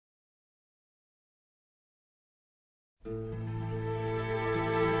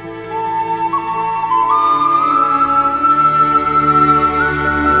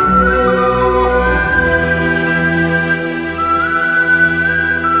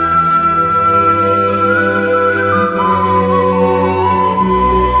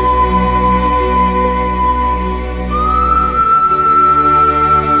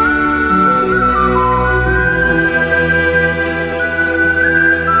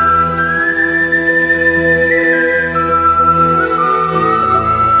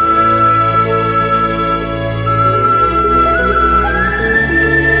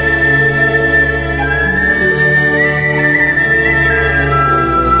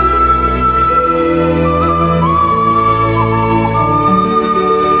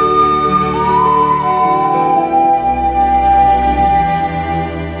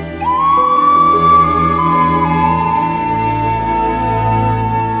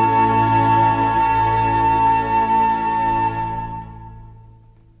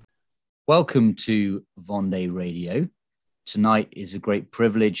Welcome to Vendée Radio. Tonight is a great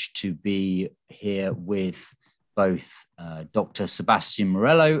privilege to be here with both Dr. Sebastian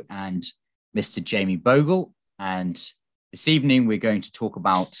Morello and Mr. Jamie Bogle. And this evening we're going to talk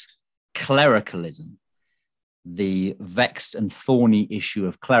about clericalism, the vexed and thorny issue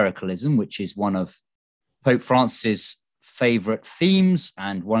of clericalism, which is one of Pope Francis's favorite themes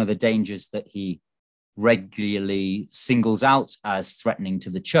and one of the dangers that he regularly singles out as threatening to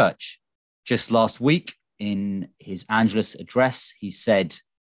the church. Just last week, in his Angelus address, he said,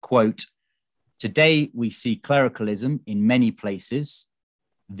 quote, "Today we see clericalism in many places,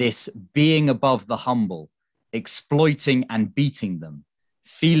 this being above the humble, exploiting and beating them,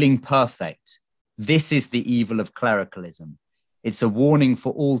 feeling perfect. This is the evil of clericalism. It's a warning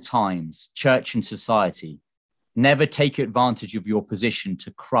for all times, church and society. Never take advantage of your position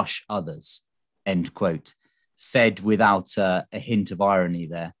to crush others," end quote, said without a hint of irony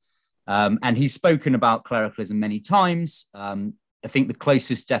there. And he's spoken about clericalism many times. I think the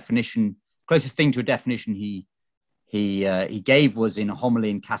closest thing to a definition he gave was in a homily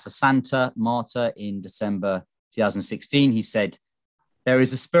in Casa Santa Marta in December 2016. He said, "There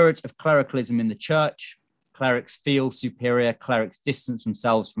is a spirit of clericalism in the church. Clerics feel superior. Clerics distance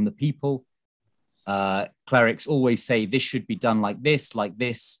themselves from the people. Clerics always say this should be done like this,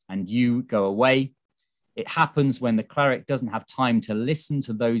 and you go away. It happens when the cleric doesn't have time to listen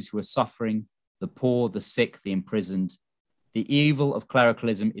to those who are suffering, the poor, the sick, the imprisoned. The evil of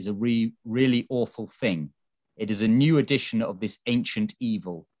clericalism is a really awful thing. It is a new edition of this ancient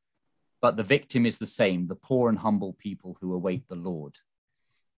evil, but the victim is the same, the poor and humble people who await the Lord."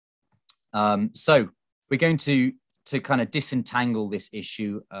 So we're going to kind of disentangle this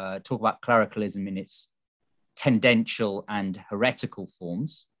issue, talk about clericalism in its tendential and heretical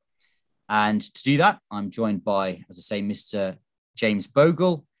forms. And to do that, I'm joined by, as I say, Mr. James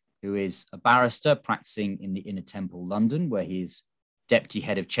Bogle, who is a barrister practicing in the Inner Temple, London, where he is Deputy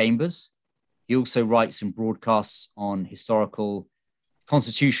Head of Chambers. He also writes and broadcasts on historical,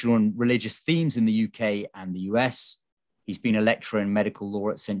 constitutional and religious themes in the UK and the US. He's been a lecturer in medical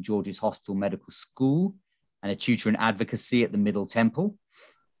law at St. George's Hospital Medical School and a tutor in advocacy at the Middle Temple.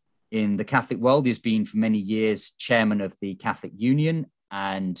 In the Catholic world, he's been for many years chairman of the Catholic Union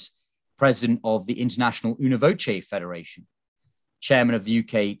and president of the International Una Voce Federation, chairman of the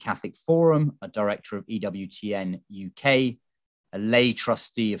UK Catholic Forum, a director of EWTN UK, a lay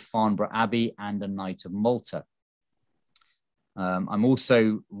trustee of Farnborough Abbey, and a Knight of Malta. I'm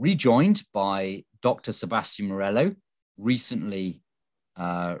also rejoined by Dr. Sebastian Morello, recently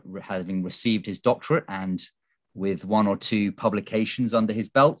having received his doctorate and with one or two publications under his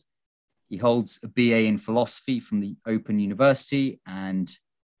belt. He holds a BA in philosophy from the Open University and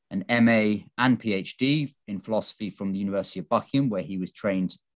an MA and PhD in philosophy from the University of Buckingham, where he was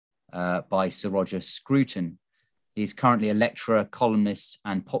trained by Sir Roger Scruton. He is currently a lecturer, columnist,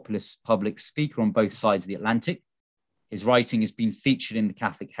 and populist public speaker on both sides of the Atlantic. His writing has been featured in the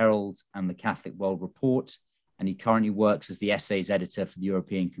Catholic Herald and the Catholic World Report, and he currently works as the essays editor for the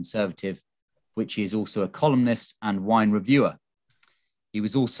European Conservative, which he is also a columnist and wine reviewer. He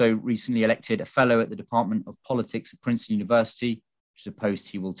was also recently elected a fellow at the Department of Politics at Princeton University, which is a post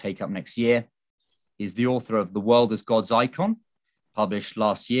he will take up next year. He's the author of The World as God's Icon, published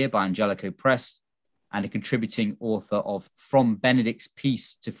last year by Angelico Press, and a contributing author of From Benedict's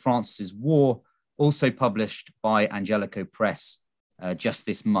Peace to Francis's War, also published by Angelico Press just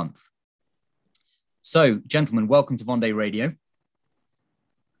this month. So, gentlemen, welcome to Vendée Radio.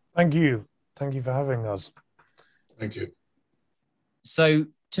 Thank you. Thank you for having us. Thank you. So,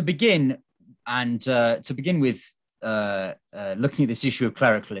 to begin with looking at this issue of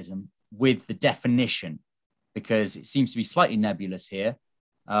clericalism with the definition, because it seems to be slightly nebulous here.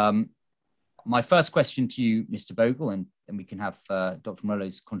 My first question to you, Mr. Bogle, and then we can have Dr.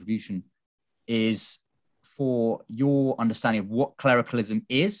 Morello's contribution, is for your understanding of what clericalism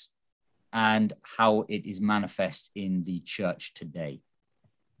is and how it is manifest in the church today.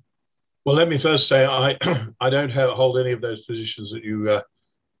 Well, let me first say I don't hold any of those positions that you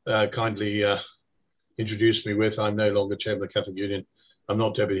kindly introduced me with. I'm no longer chairman of the Catholic Union. I'm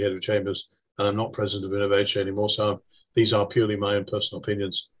not deputy head of chambers, and I'm not president of Innovation anymore. So these are purely my own personal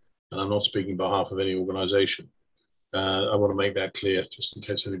opinions, and I'm not speaking on behalf of any organisation. I want to make that clear, just in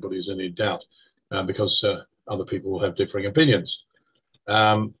case anybody is in any doubt, because other people will have differing opinions.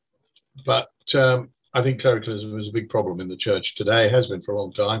 But I think clericalism is a big problem in the church today, has been for a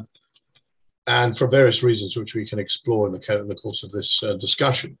long time, and for various reasons which we can explore in the course of this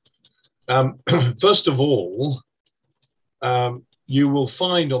discussion. First of all, you will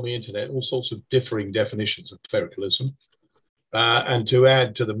find on the internet all sorts of differing definitions of clericalism. And to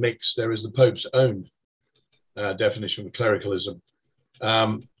add to the mix, there is the Pope's own definition of clericalism,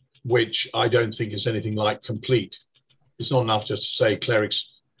 which I don't think is anything like complete. It's not enough just to say clerics,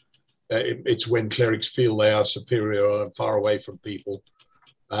 it's when clerics feel they are superior and far away from people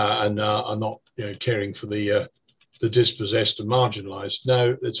and are not caring for the dispossessed and marginalized.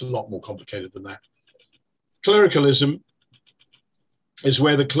 No, it's a lot more complicated than that. Clericalism is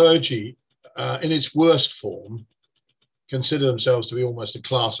where the clergy, in its worst form, consider themselves to be almost a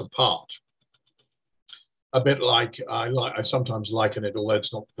class apart. A bit like, I sometimes liken it, although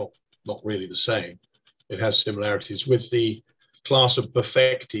it's not really the same. It has similarities with the class of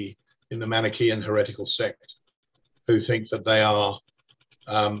perfecti in the Manichaean heretical sect, who think that they are,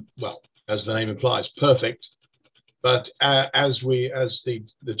 well, as the name implies, perfect. But as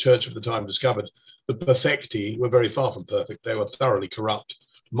the church of the time discovered, the perfecti were very far from perfect. They were thoroughly corrupt,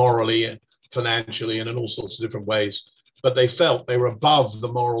 morally, financially, and in all sorts of different ways. But they felt they were above the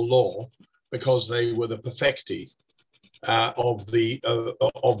moral law because they were the perfecti of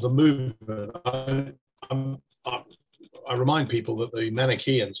the movement. I remind people that the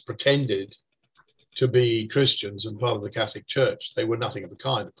Manichaeans pretended to be Christians and part of the Catholic Church. They were nothing of the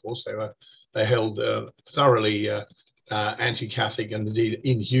kind, of course. They held thoroughly anti-Catholic and indeed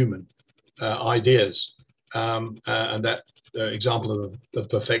inhuman ideas, and that example of the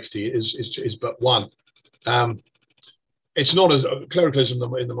perfecti is but one. It's not as clericalism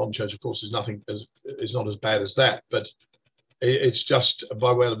in the modern church, of course, is not as bad as that, but it's just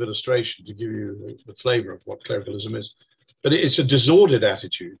by way of illustration to give you the flavour of what clericalism is. But it's a disordered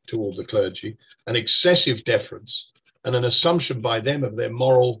attitude toward the clergy, an excessive deference, and an assumption by them of their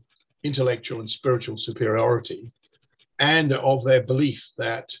moral, intellectual, and spiritual superiority, and of their belief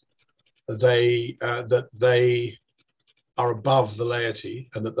that they are above the laity,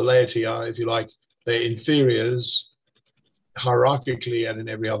 and that the laity are, if you like, their inferiors hierarchically and in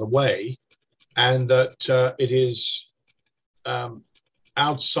every other way, and that it is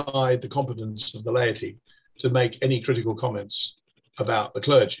outside the competence of the laity to make any critical comments about the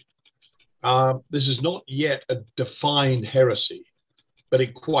clergy. This is not yet a defined heresy, but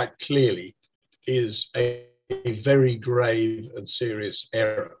it quite clearly is a very grave and serious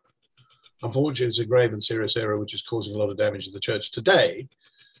error. Unfortunately, it's a grave and serious error which is causing a lot of damage in the church today,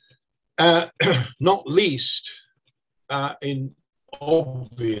 not least in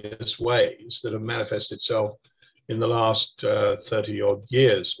obvious ways that have manifested itself in the last 30-odd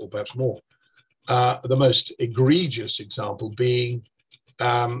years, or perhaps more. The most egregious example being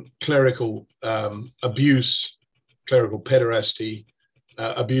clerical abuse, clerical pederasty,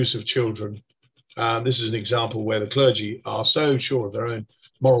 abuse of children. This is an example where the clergy are so sure of their own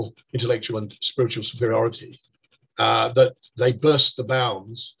moral, intellectual, and spiritual superiority that they burst the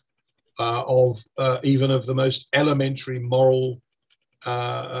bounds of even of the most elementary moral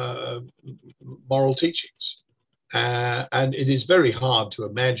teachings. And it is very hard to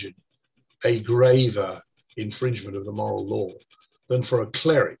imagine a graver infringement of the moral law than for a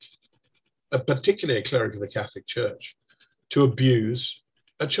cleric, particularly a cleric of the Catholic Church, to abuse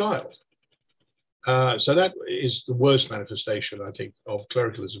a child. So that is the worst manifestation, I think, of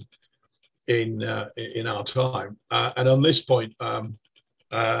clericalism in our time. And on this point, the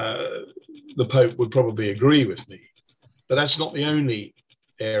Pope would probably agree with me, but that's not the only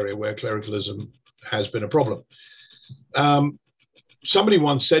area where clericalism has been a problem. Somebody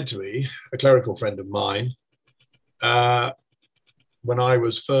once said to me, a clerical friend of mine, when I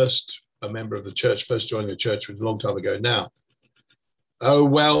was first a member of the church, first joining the church, which was a long time ago now, oh,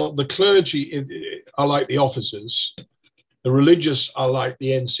 well, the clergy are like the officers, the religious are like the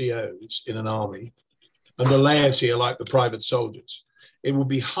NCOs in an army, and the laity are like the private soldiers. It would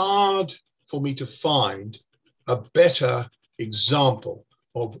be hard for me to find a better example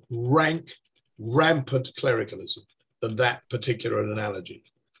of rampant clericalism than that particular analogy.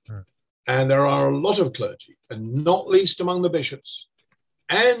 And there are a lot of clergy, and not least among the bishops,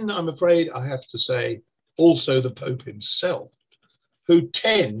 and I'm afraid I have to say also the Pope himself, who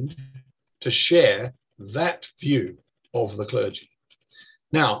tend to share that view of the clergy.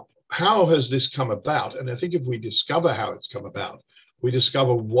 Now, how has this come about? And I think if we discover how it's come about, we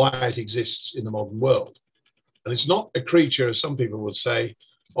discover why it exists in the modern world. And it's not a creature, as some people would say,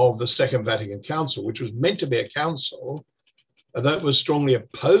 of the Second Vatican Council, which was meant to be a council that was strongly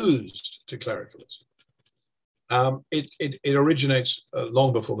opposed to clericalism. It originates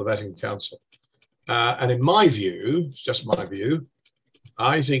long before the Vatican Council. And in my view, it's just my view,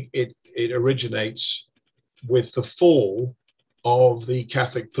 I think it originates with the fall of the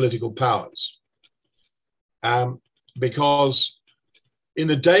Catholic political powers. Because in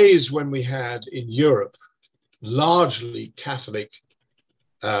the days when we had in Europe largely Catholic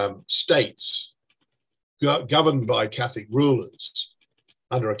states governed by Catholic rulers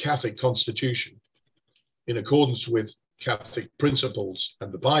under a Catholic constitution in accordance with Catholic principles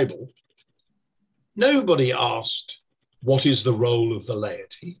and the Bible, nobody asked, what is the role of the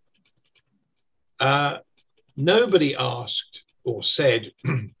laity? Nobody asked or said,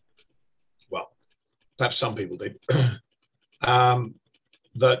 well, perhaps some people did,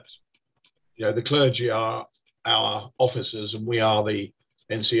 that the clergy are our officers and we are the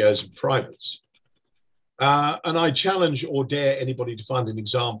NCOs and privates. And I challenge or dare anybody to find an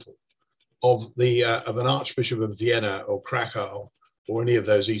example of an Archbishop of Vienna or Krakow or any of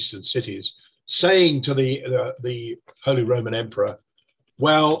those eastern cities saying to the Holy Roman Emperor,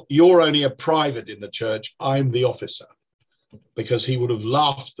 well, you're only a private in the church, I'm the officer, because he would have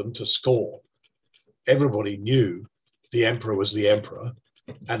laughed them to scorn. Everybody knew the emperor was the emperor,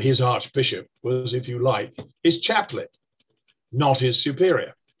 and his archbishop was, if you like, his chaplain, not his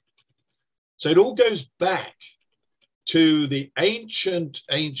superior. So it all goes back to the ancient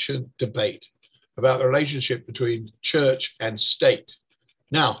debate about the relationship between church and state.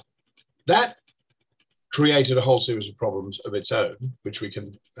 Now, that created a whole series of problems of its own, which we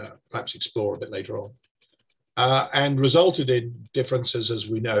can perhaps explore a bit later on, and resulted in differences, as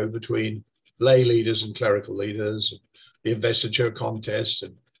we know, between lay leaders and clerical leaders, the investiture contest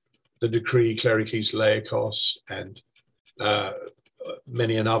and the decree Clericis Laicos, and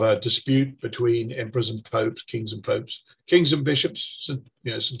many another dispute between emperors and popes, kings and popes, kings and bishops,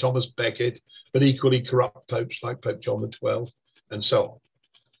 St. Thomas Becket, but equally corrupt popes like Pope John XII, and so on.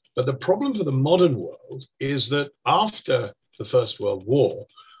 But the problem for the modern world is that after the First World War,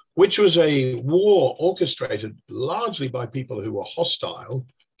 which was a war orchestrated largely by people who were hostile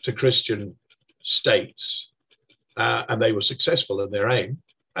to Christian states, and they were successful in their aim,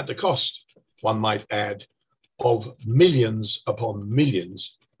 at the cost, one might add, of millions upon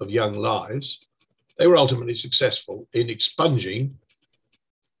millions of young lives, they were ultimately successful in expunging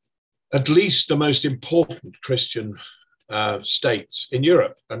at least the most important Christian states in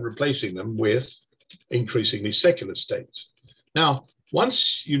Europe and replacing them with increasingly secular states. Now,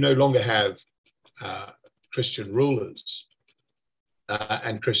 once you no longer have Christian rulers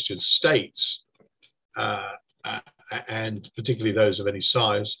and Christian states, and particularly those of any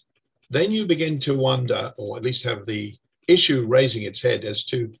size, then you begin to wonder, or at least have the issue raising its head as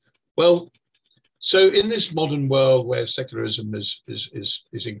to, well, so in this modern world where secularism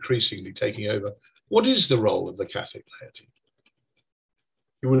is increasingly taking over, what is the role of the Catholic laity?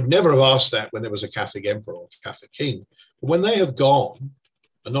 You would never have asked that when there was a Catholic emperor or Catholic king. But when they have gone,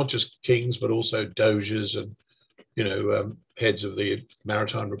 and not just kings, but also doges and heads of the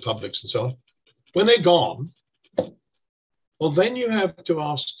maritime republics and so on, when they're gone, well, then you have to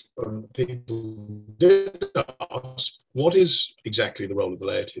ask, people did ask, what is exactly the role of the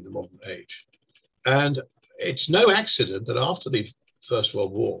laity in the modern age? And it's no accident that after the First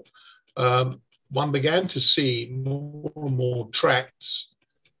World War, one began to see more and more tracts,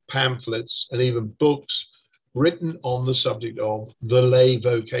 pamphlets, and even books written on the subject of the lay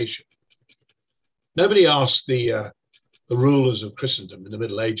vocation. Nobody asked the rulers of Christendom in the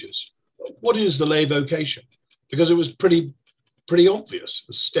Middle Ages, what is the lay vocation? Because it was pretty obvious,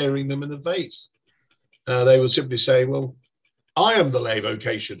 staring them in the face. They would simply say, well, I am the lay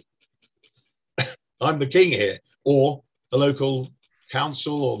vocation. I'm the king here, or the local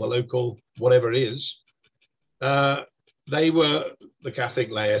council or the local whatever it is. They were the Catholic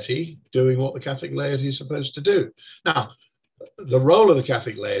laity doing what the Catholic laity is supposed to do. Now, the role of the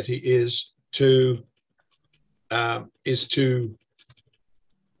Catholic laity is to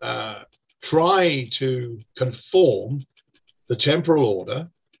try to conform the temporal order,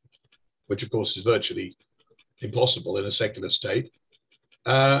 which of course is virtually impossible in a secular state,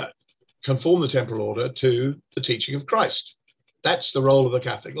 conform the temporal order to the teaching of Christ. That's the role of the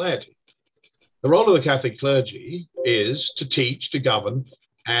Catholic laity. The role of the Catholic clergy is to teach, to govern,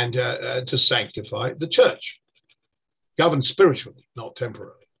 and to sanctify the church. Govern spiritually, not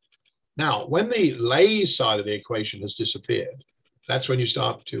temporarily. Now, when the lay side of the equation has disappeared, that's when you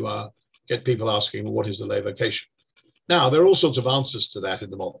start to get people asking, well, what is the lay vocation? Now, there are all sorts of answers to that in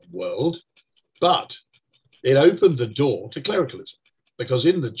the modern world, but it opened the door to clericalism, because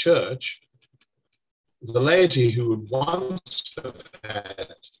in the church, the laity who would once have had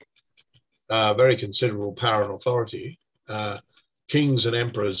very considerable power and authority, kings and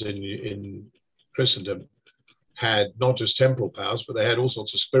emperors in Christendom had not just temporal powers, but they had all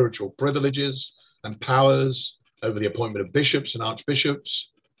sorts of spiritual privileges and powers over the appointment of bishops and archbishops,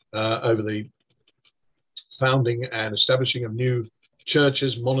 over the founding and establishing of new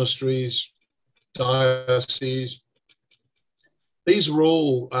churches, monasteries, dioceses. These were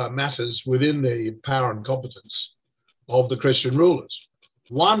all matters within the power and competence of the Christian rulers.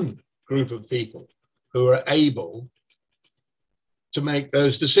 One group of people who are able to make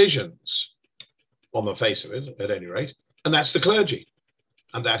those decisions, on the face of it, at any rate, and that's the clergy.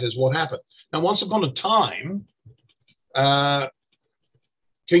 And that is what happened. Now, once upon a time,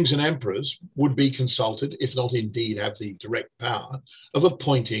 kings and emperors would be consulted, if not indeed have the direct power of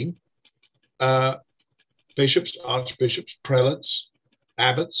appointing bishops, archbishops, prelates,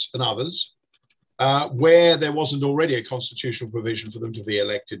 abbots, and others, where there wasn't already a constitutional provision for them to be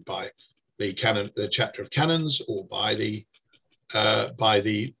elected by the chapter of canons or by the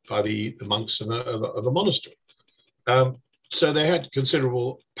monks of a monastery. So they had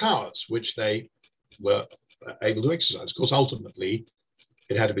considerable powers, which they were able to exercise. Of course, ultimately,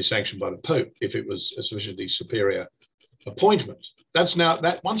 it had to be sanctioned by the Pope if it was a sufficiently superior appointment. That's now,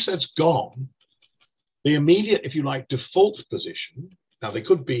 that once that's gone, the immediate, if you like, default position, now there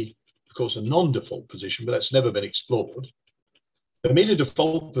could be, of course, a non-default position, but that's never been explored. The immediate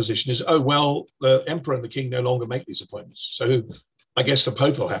default position is, oh, well, the emperor and the king no longer make these appointments. So I guess the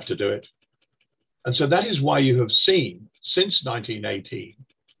Pope will have to do it. And so that is why you have seen, since 1918,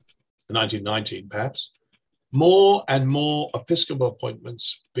 1919 perhaps, more and more episcopal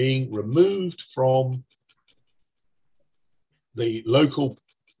appointments being removed from the local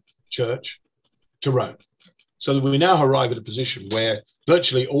church to Rome. So that we now arrive at a position where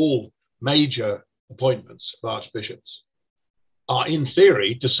virtually all major appointments of archbishops are in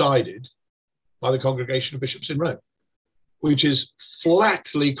theory decided by the Congregation of Bishops in Rome, which is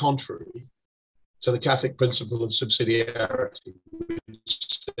flatly contrary to the Catholic principle of subsidiarity,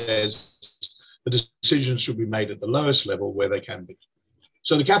 which says the decisions should be made at the lowest level where they can be.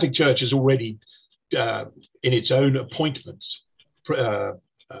 So the Catholic Church is already in its own appointments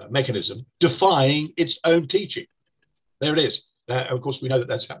mechanism, defying its own teaching. There it is. Of course, we know that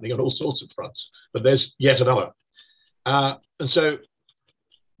that's happening on all sorts of fronts, but there's yet another. And so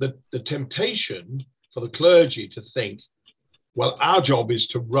the temptation for the clergy to think, well, our job is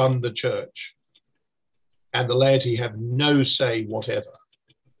to run the church and the laity have no say whatever,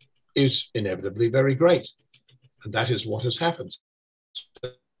 is inevitably very great. And that is what has happened.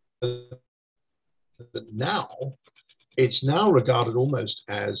 But now, it's now regarded almost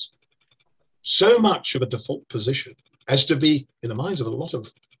as so much of a default position as to be, in the minds of a lot of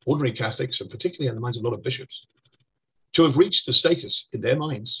ordinary Catholics, and particularly in the minds of a lot of bishops, to have reached the status in their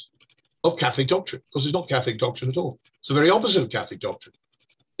minds of Catholic doctrine, because it's not Catholic doctrine at all. It's the very opposite of Catholic doctrine.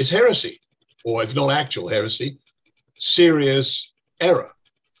 It's heresy, or if not actual heresy, serious error.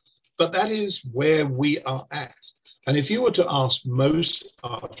 But that is where we are at. And if you were to ask most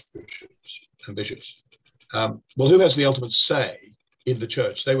archbishops and bishops, well, who has the ultimate say in the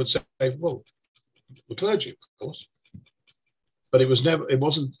church? They would say, well, the clergy, of course. But it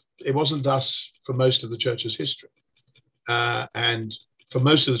wasn't thus for most of the church's history. And for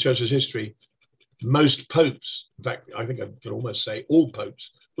most of the church's history, most popes, in fact, I think I can almost say all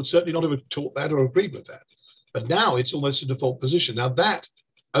popes, would certainly not have taught that or agreed with that. But now it's almost a default position. Now that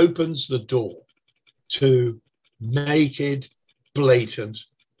opens the door to naked, blatant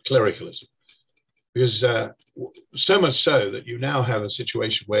clericalism. Because so much so that you now have a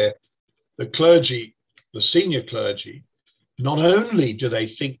situation where the clergy, the senior clergy, not only do they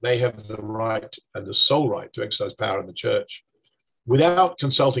think they have the right and the sole right to exercise power in the church without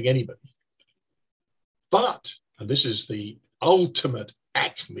consulting anybody, but, and this is the ultimate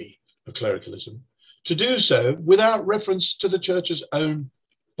acme of clericalism, to do so without reference to the church's own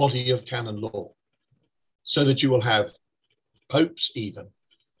body of canon law, so that you will have popes even,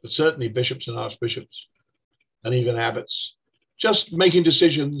 but certainly bishops and archbishops and even abbots, just making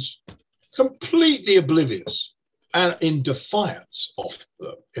decisions completely oblivious and in defiance of,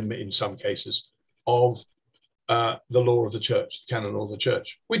 in some cases, of the law of the church, the canon law of the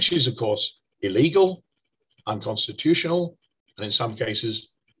church, which is, of course, illegal, unconstitutional, and in some cases,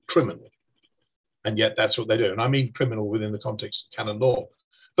 criminal. And yet that's what they do. And I mean criminal within the context of canon law.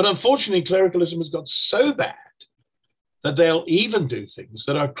 But unfortunately, clericalism has got so bad that they'll even do things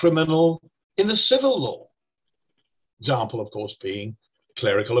that are criminal in the civil law. Example, of course, being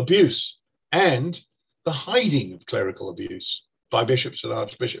clerical abuse and the hiding of clerical abuse by bishops and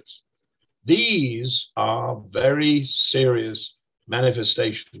archbishops. These are very serious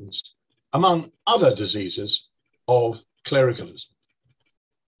manifestations, among other diseases, of clericalism.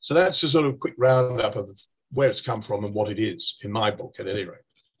 So that's a sort of quick roundup of where it's come from and what it is, in my book, at any rate.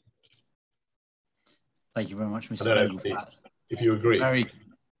 Thank you very much, Mr. Bogle, for that. If you agree. Very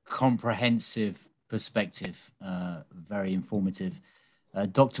comprehensive perspective, very informative.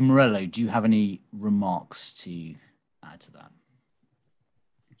 Dr. Morello, do you have any remarks to add to that?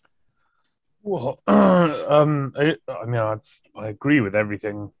 Well, I mean, I agree with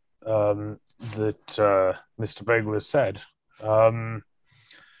everything that Mr. Bogle has said.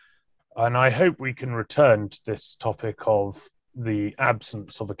 And I hope we can return to this topic of the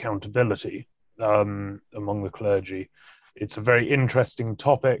absence of accountability among the clergy. It's a very interesting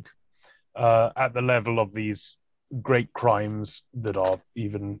topic at the level of these great crimes that are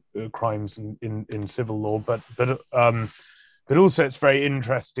even crimes in civil law, but also it's very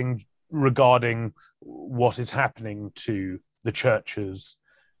interesting regarding what is happening to the church's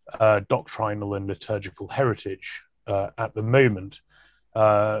doctrinal and liturgical heritage at the moment.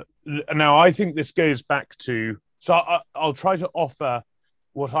 Now, I think this goes back to, so I'll try to offer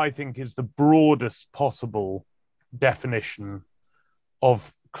what I think is the broadest possible definition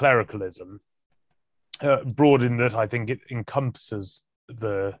of clericalism, broad in that I think it encompasses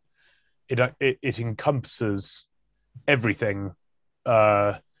it encompasses everything,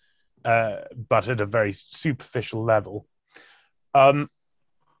 but at a very superficial level. And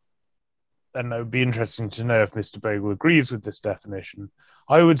it would be interesting to know if Mr. Bogle agrees with this definition.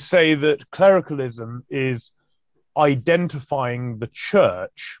 I would say that clericalism is identifying the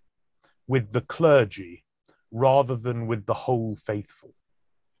church with the clergy rather than with the whole faithful.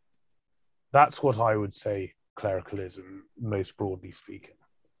 That's what I would say clericalism, most broadly speaking,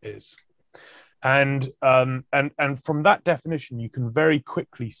 is. And from that definition, you can very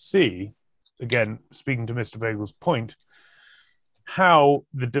quickly see, again, speaking to Mr. Bogle's point, how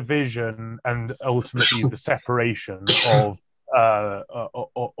the division and ultimately the separation of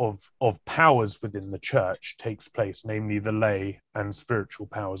powers within the church takes place, namely the lay and spiritual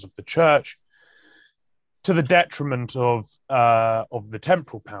powers of the church, to the detriment of the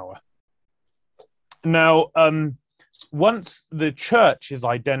temporal power. Now, once the church is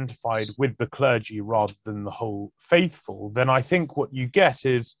identified with the clergy rather than the whole faithful, then I think what you get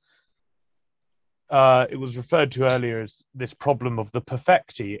is, it was referred to earlier as this problem of the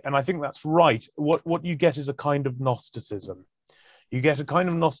perfecti, and I think that's right. What you get is a kind of Gnosticism. You get a kind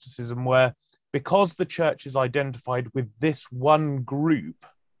of Gnosticism where, because the church is identified with this one group,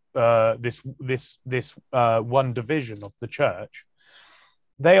 this one division of the church,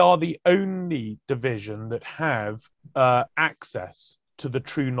 they are the only division that have access to the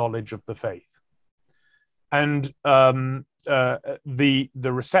true knowledge of the faith. And the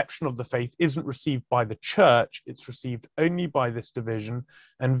reception of the faith isn't received by the church, it's received only by this division.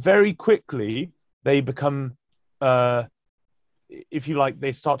 And very quickly, they become, if you like,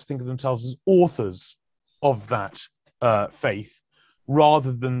 they start to think of themselves as authors of that faith,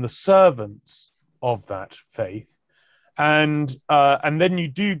 rather than the servants of that faith. And then you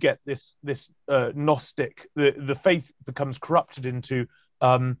do get this Gnostic, the faith becomes corrupted into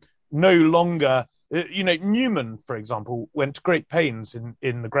no longer, Newman, for example, went to great pains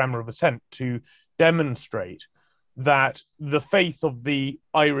in the Grammar of Assent to demonstrate that the faith of the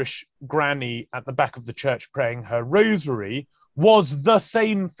Irish granny at the back of the church praying her rosary was the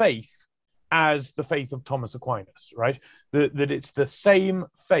same faith as the faith of Thomas Aquinas, right? That it's the same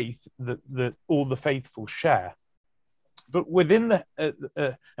faith that all the faithful share. But within the,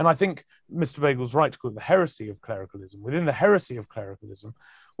 and I think Mr. Bogle's right to call it the heresy of clericalism, within the heresy of clericalism,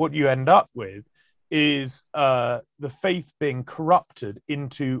 what you end up with is the faith being corrupted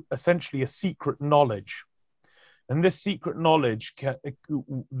into essentially a secret knowledge. And this secret knowledge,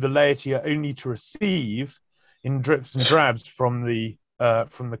 the laity are only to receive in drips and drabs from the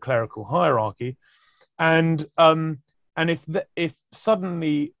clerical hierarchy. And if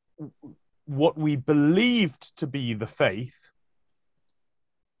suddenly what we believed to be the faith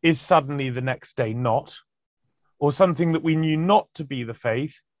is suddenly the next day not, or something that we knew not to be the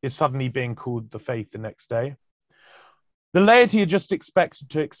faith is suddenly being called the faith the next day, The laity are just expected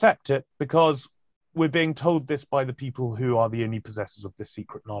to accept it because we're being told this by the people who are the only possessors of this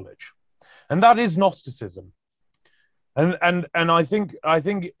secret knowledge, and that is Gnosticism. And I think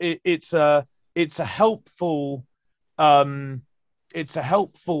it's a helpful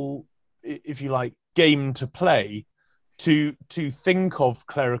if you like game to play to think of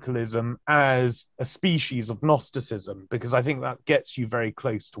clericalism as a species of Gnosticism, because I think that gets you very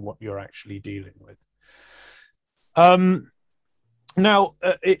close to what you're actually dealing with. Now,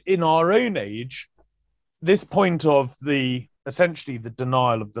 in our own age, this point of essentially the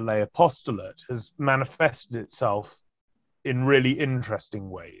denial of the lay apostolate has manifested itself in really interesting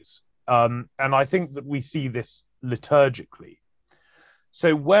ways. And I think that we see this liturgically.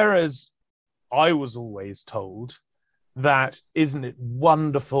 So whereas I was always told that, isn't it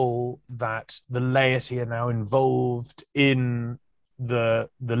wonderful that the laity are now involved in the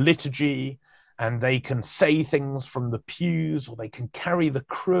liturgy, and they can say things from the pews, or they can carry the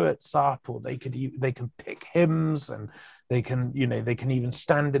cruets up, or they can pick hymns, and they can even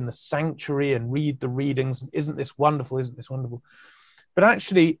stand in the sanctuary and read the readings. Isn't this wonderful? Isn't this wonderful? But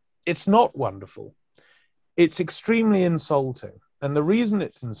actually, it's not wonderful. It's extremely insulting. And the reason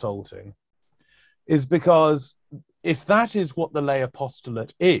it's insulting is because if that is what the lay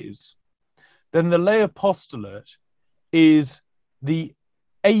apostolate is, then the lay apostolate is the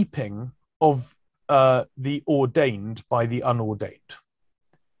aping of the ordained by the unordained.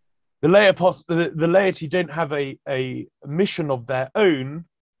 The laity don't have a mission of their own.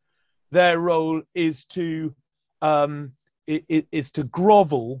 Their role is to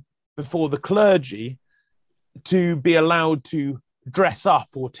grovel before the clergy to be allowed to dress up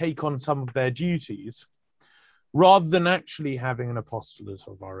or take on some of their duties, rather than actually having an apostolate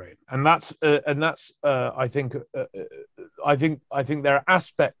of our own. And that's I think there are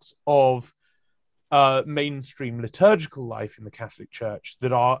aspects of mainstream liturgical life in the Catholic Church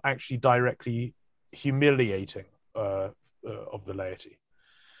that are actually directly humiliating of the laity.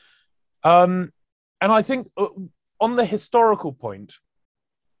 And I think on the historical point,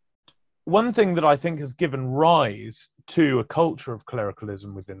 one thing that I think has given rise to a culture of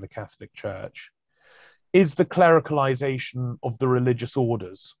clericalism within the Catholic Church is the clericalization of the religious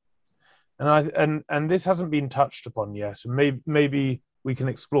orders. And this hasn't been touched upon yet. And maybe we can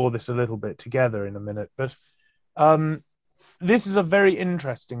explore this a little bit together in a minute. But this is a very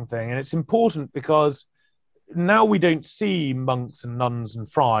interesting thing. And it's important because now we don't see monks and nuns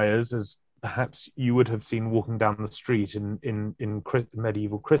and friars as perhaps you would have seen walking down the street in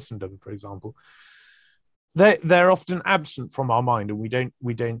medieval Christendom, for example. They're often absent from our mind, and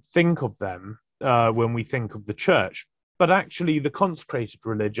we don't think of them when we think of the church. But actually, the consecrated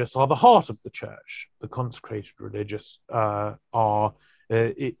religious are the heart of the church. The consecrated religious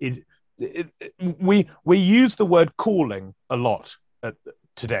we use the word calling a lot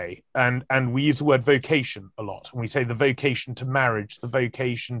today, and we use the word vocation a lot, and we say the vocation to marriage, the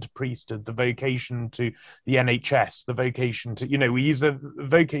vocation to priesthood, the vocation to the NHS, the vocation to, we use the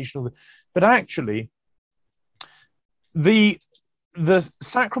vocational, but actually the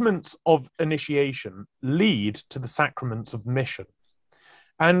sacraments of initiation lead to the sacraments of mission,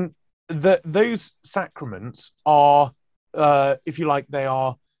 and those sacraments are, if you like, they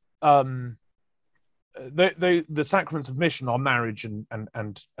are the sacraments of mission are marriage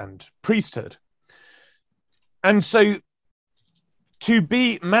and priesthood. And so to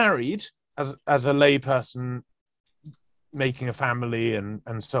be married as a lay person, making a family and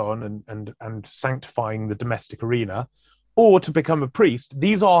so on, and sanctifying the domestic arena, or to become a priest,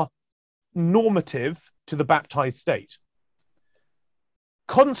 these are normative to the baptized state.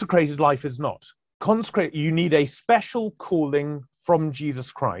 Consecrated life is not. You need a special calling from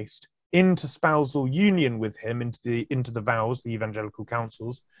Jesus Christ into spousal union with him, into the vows, the evangelical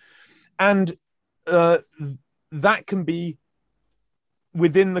counsels, and that can be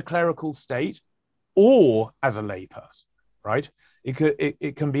within the clerical state or as a lay person, right?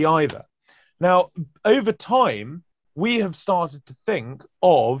 It can be either. Now, over time, we have started to think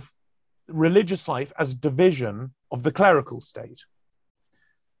of religious life as a division of the clerical state.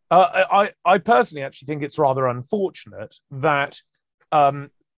 I personally actually think it's rather unfortunate that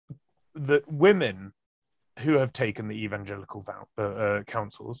that women who have taken the evangelical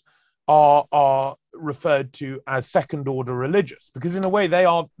counsels are referred to as second order religious, because in a way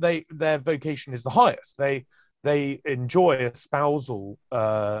their vocation is the highest. They enjoy a spousal,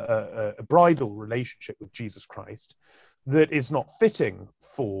 a bridal relationship with Jesus Christ that is not fitting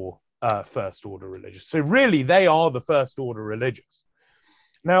for first order religious. So really, they are the first order religious.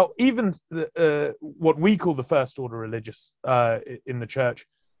 Now, even what we call the first order religious in the church,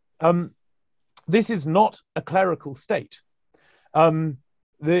 this is not a clerical state. Saint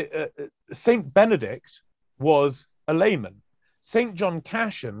Benedict was a layman. Saint John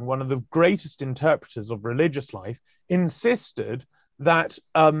Cassian, one of the greatest interpreters of religious life, insisted that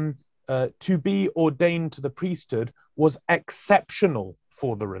to be ordained to the priesthood was exceptional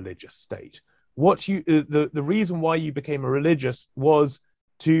for the religious state. The reason why you became a religious was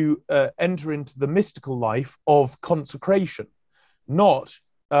to enter into the mystical life of consecration, not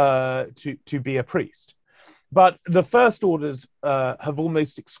to be a priest. But the first orders have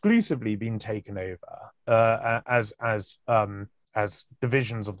almost exclusively been taken over as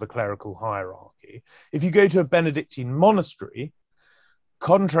divisions of the clerical hierarchy. If you go to a Benedictine monastery,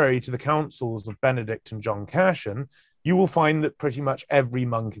 contrary to the councils of Benedict and John Cassian, you will find that pretty much every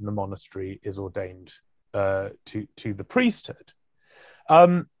monk in the monastery is ordained to the priesthood.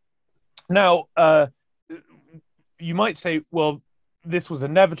 Now, you might say, well, this was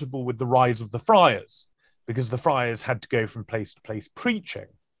inevitable with the rise of the friars, because the friars had to go from place to place preaching.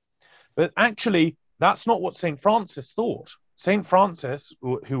 But actually, that's not what St. Francis thought. St. Francis,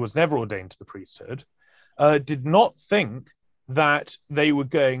 who was never ordained to the priesthood, did not think that they were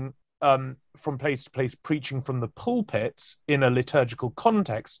going from place to place preaching from the pulpits in a liturgical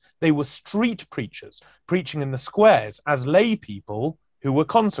context. They were street preachers, preaching in the squares as lay people who were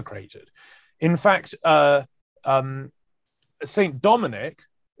consecrated. In fact, St. Dominic,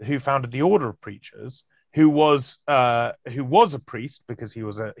 who founded the Order of Preachers, who was a priest because he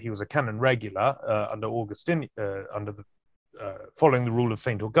was a canon regular under Augustine, following the rule of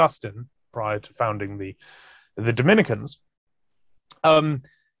St. Augustine prior to founding the Dominicans.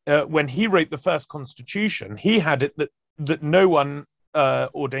 When he wrote the first constitution, he had it that no one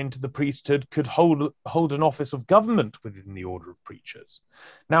ordained to the priesthood could hold an office of government within the Order of Preachers.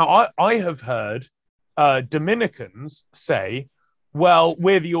 Now, I have heard Dominicans say, well,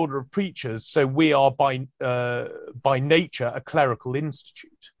 we're the Order of Preachers, so we are by nature a clerical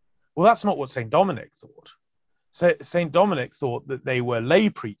institute. Well, that's not what St. Dominic thought. St. Dominic thought that they were lay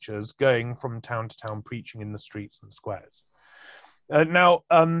preachers going from town to town preaching in the streets and squares. Now,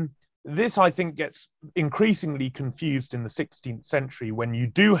 this, I think, gets increasingly confused in the 16th century when you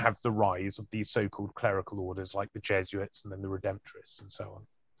do have the rise of these so-called clerical orders like the Jesuits and then the Redemptorists and so on.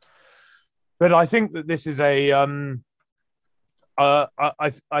 But I think that this is I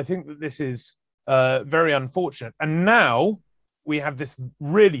think that this is very unfortunate. And now we have this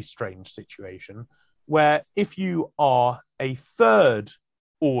really strange situation where if you are a third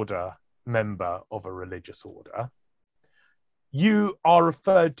order member of a religious order, you are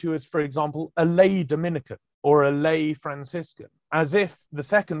referred to as, for example, a lay Dominican or a lay Franciscan, as if the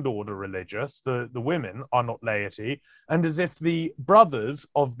second order religious, the women, are not laity, and as if the brothers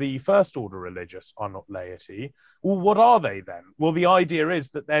of the first order religious are not laity. Well, what are they then? Well, the idea is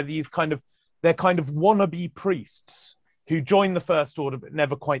that they're kind of wannabe priests who joined the first order but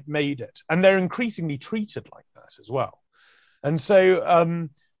never quite made it, and they're increasingly treated like that as well. And so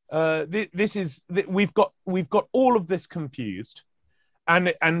we've got all of this confused,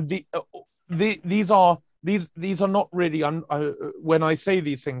 and these are not really. When I say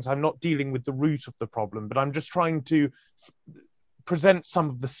these things, I'm not dealing with the root of the problem, but I'm just trying to present some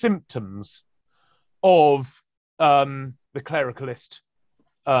of the symptoms of the clericalist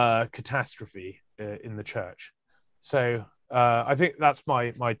catastrophe in the church. So I think that's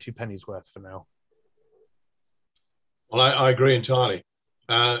my two pennies worth for now. Well, I agree entirely.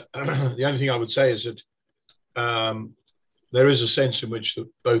 The only thing I would say is that there is a sense in which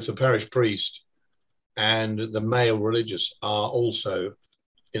both the parish priest and the male religious are also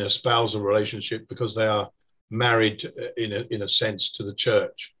in a spousal relationship because they are married in a sense to the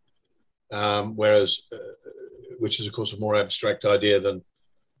church, whereas which is of course a more abstract idea than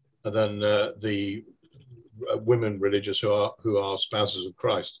the women religious who are spouses of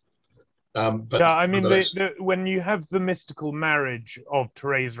Christ. But yeah, I mean, when you have the mystical marriage of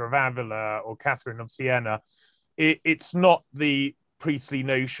Teresa of Avila or Catherine of Siena, it's not the priestly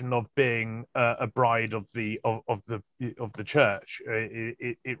notion of being a bride of the church.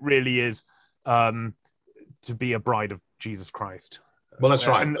 It really is to be a bride of Jesus Christ. Well, that's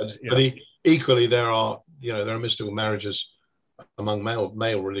right. But equally, there are mystical marriages among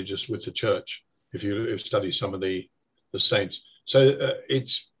male religious with the church. If you study some of the saints, so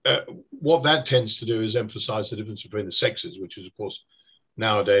it's. What that tends to do is emphasize the difference between the sexes, which is, of course,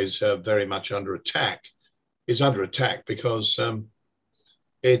 nowadays very much under attack. Is under attack because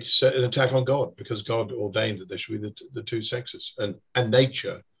it's an attack on God, because God ordained that there should be the two sexes, and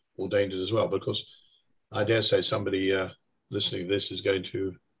nature ordained it as well. Because I dare say somebody listening to this is going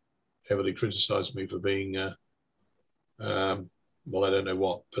to heavily criticize me for being, well, I don't know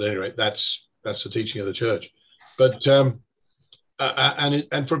what. But anyway, that's That's the teaching of the church. But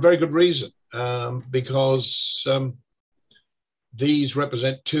and for a very good reason, because these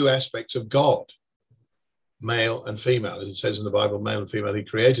represent two aspects of God, male and female. As it says in the Bible, male and female, he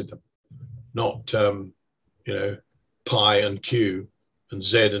created them, not pi and q and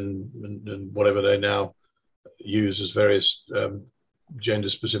z and whatever they now use as various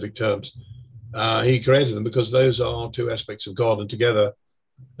gender-specific terms. He created them because those are two aspects of God, and together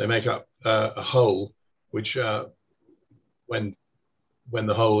they make up a whole, which when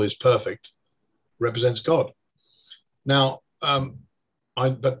the whole is perfect, represents God. Now,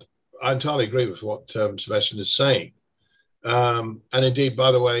 but I entirely agree with what Sebastian is saying. And indeed,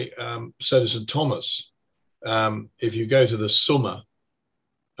 by the way, so does St. Thomas. If you go to the Summa,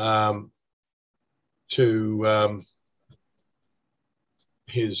 to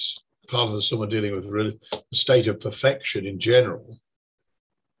his part of the Summa dealing with the state of perfection in general,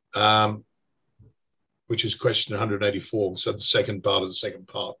 which is question 184, so the second part of the second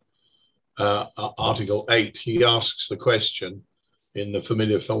part, Article 8, he asks the question in the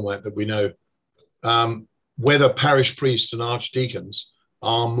familiar format that we know, whether parish priests and archdeacons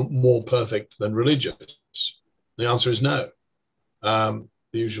are more perfect than religious. The answer is no. The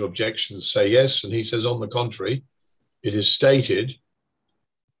usual objections say yes, and he says, on the contrary, it is stated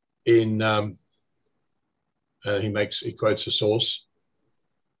in, he quotes a source,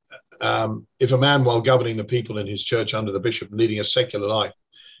 if a man, while governing the people in his church under the bishop, leading a secular life,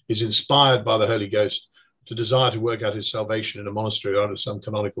 is inspired by the Holy Ghost to desire to work out his salvation in a monastery or under some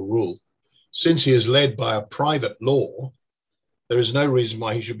canonical rule, since he is led by a private law, there is no reason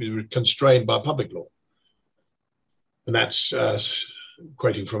why he should be constrained by public law. And that's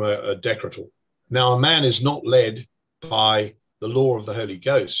quoting from a decretal. Now, a man is not led by the law of the Holy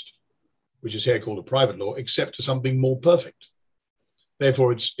Ghost, which is here called a private law, except to something more perfect.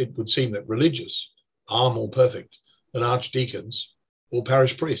 Therefore, it would seem that religious are more perfect than archdeacons or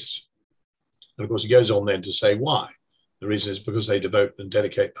parish priests. And of course, he goes on then to say why. The reason is because they devote and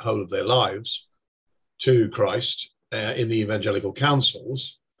dedicate the whole of their lives to Christ in the evangelical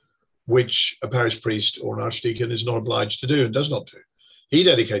councils, which a parish priest or an archdeacon is not obliged to do and does not do. He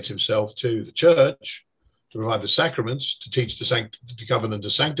dedicates himself to the church, to provide the sacraments, to teach, to govern and to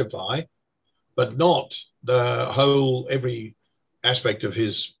sanctify, but not every aspect of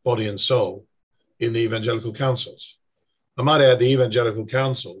his body and soul in the evangelical councils. I might add, the evangelical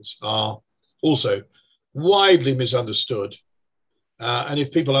councils are also widely misunderstood. And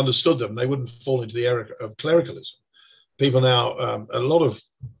if people understood them, they wouldn't fall into the error of clericalism. People now, a lot of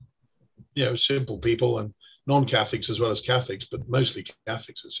simple people and non-Catholics as well as Catholics, but mostly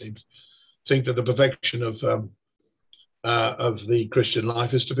Catholics, it seems, think that the perfection of the Christian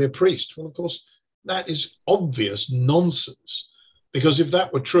life is to be a priest. Well, of course, that is obvious nonsense, because if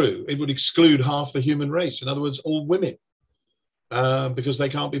that were true, it would exclude half the human race. In other words, all women, because they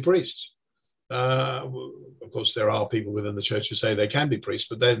can't be priests. Of course, there are people within the church who say they can be priests,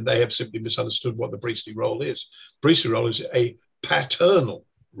 but then they have simply misunderstood what the priestly role is. Priestly role is a paternal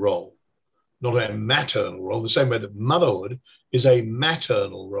role, not a maternal role, the same way that motherhood is a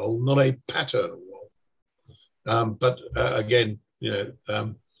maternal role, not a paternal role. But again,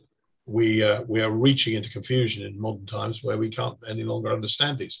 we are reaching into confusion in modern times where we can't any longer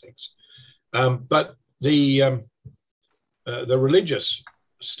understand these things. But the religious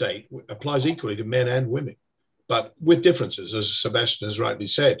state applies equally to men and women, but with differences, as Sebastian has rightly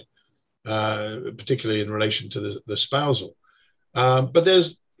said, particularly in relation to the spousal. But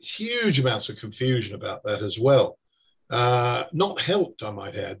there's huge amounts of confusion about that as well, not helped, I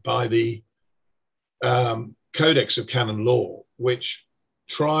might add, by the Codex of Canon Law, which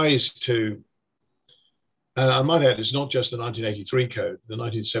tries to, I might add, it's not just the 1983 code, the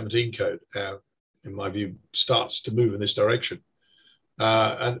 1917 code, in my view, starts to move in this direction,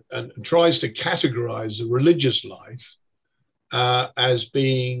 and tries to categorize the religious life as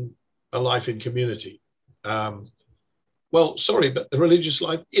being a life in community. Well, sorry, but the religious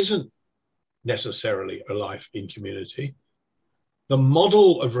life isn't necessarily a life in community. The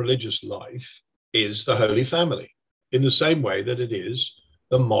model of religious life is the Holy Family, in the same way that it is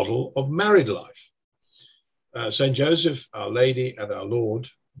the model of married life. St. Joseph, Our Lady, and our Lord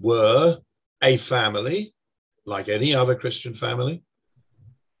were a family, like any other Christian family,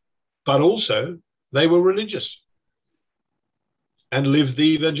 but also they were religious and lived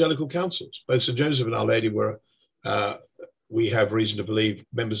the evangelical councils. Both St. Joseph and Our Lady were, we have reason to believe,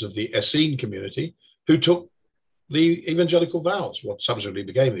 members of the Essene community who took the evangelical vows, what subsequently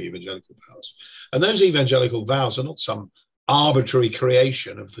became the evangelical vows. And those evangelical vows are not some arbitrary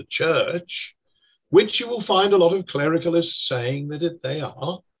creation of the church, which you will find a lot of clericalists saying that they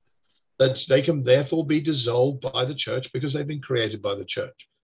are. that they can therefore be dissolved by the church because they've been created by the church.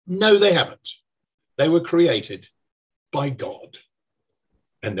 No, they haven't. They were created by God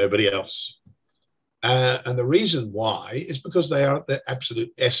and nobody else. And the reason why is because they are the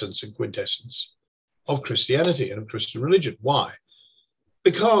absolute essence and quintessence of Christianity and of Christian religion. Why?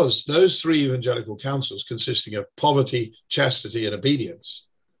 Because those three evangelical councils, consisting of poverty, chastity, and obedience,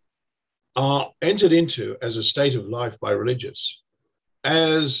 are entered into as a state of life by religious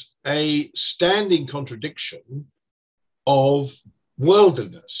as a standing contradiction of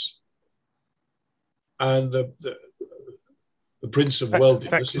worldliness. And the prince of worldliness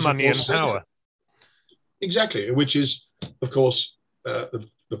sex, is, money, of course, and Satan. power. Exactly, which is, of course,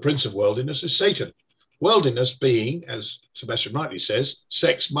 the prince of worldliness is Satan. Worldliness being, as Sebastian rightly says,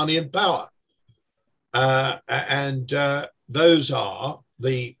 sex, money, and power. And those are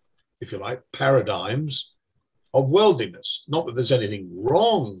the, if you like, paradigms of worldliness. Not that there's anything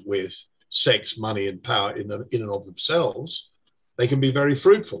wrong with sex, money, and power in and of themselves. They can be very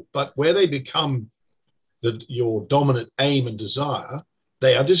fruitful, but where they become your dominant aim and desire,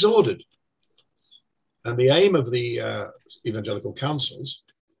 they are disordered. And the aim of the evangelical councils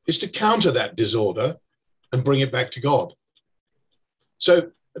is to counter that disorder and bring it back to God.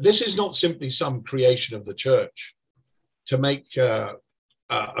 So this is not simply some creation of the church to make a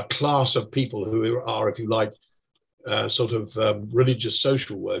class of people who are, if you like, sort of religious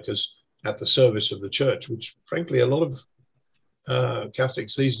social workers at the service of the church, which frankly a lot of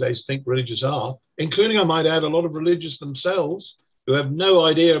Catholics these days think religious are, including, I might add, a lot of religious themselves who have no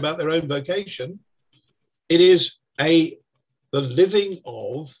idea about their own vocation. It is the living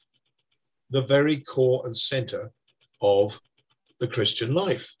of the very core and center of the Christian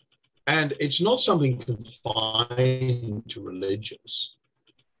life. And it's not something confined to religious.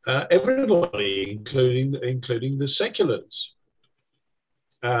 Everybody, including the seculars,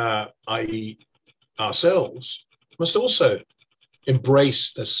 i.e. ourselves, must also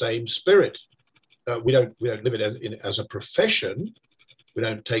embrace the same spirit. We don't live it as a profession. We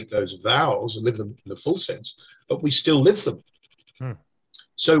don't take those vows and live them in the full sense, but we still live them.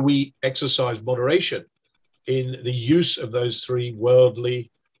 So we exercise moderation in the use of those three worldly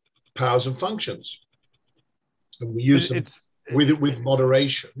powers and functions. And we use them with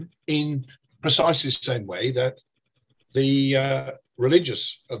moderation in precisely the same way that the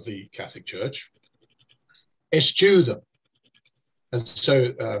religious of the Catholic Church eschew them. And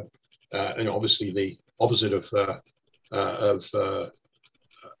so, and obviously the opposite of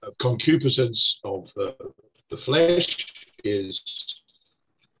concupiscence of the flesh is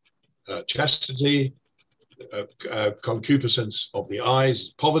chastity. Concupiscence of the eyes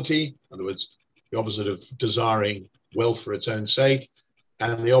is poverty. In other words, the opposite of desiring wealth for its own sake.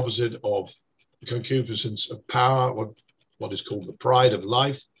 And the opposite of concupiscence of power, what is called the pride of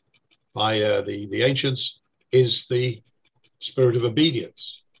life by the ancients, is the spirit of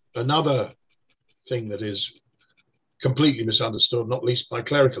obedience. Another thing that is completely misunderstood, not least by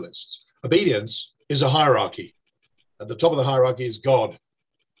clericalists. Obedience is a hierarchy. At the top of the hierarchy is God.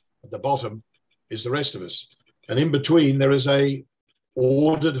 At the bottom is the rest of us. And in between, there is a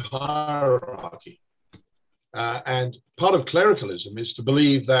ordered hierarchy. And part of clericalism is to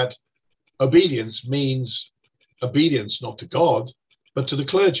believe that obedience means obedience not to God, but to the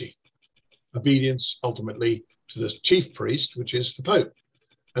clergy. Obedience ultimately to the chief priest, which is the Pope.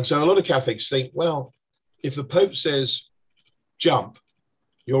 And so a lot of Catholics think, well, if the Pope says jump,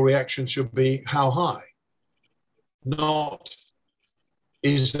 your reaction should be how high? Not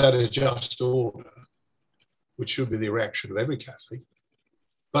is that a just order, which should be the reaction of every Catholic,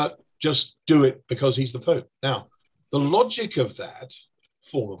 but just do it because he's the Pope. Now, the logic of that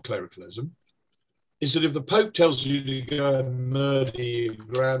form of clericalism is that if the Pope tells you to go and murder your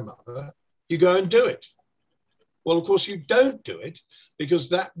grandmother, you go and do it. Well, of course, you don't do it because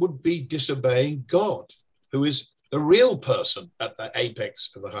that would be disobeying God, who is the real person at the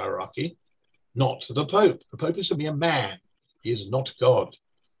apex of the hierarchy, not the Pope. The Pope is to be a man. He is not God.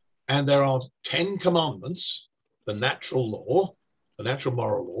 And there are 10 commandments, the natural law, the natural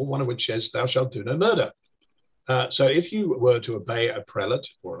moral law, one of which says, thou shalt do no murder. So if you were to obey a prelate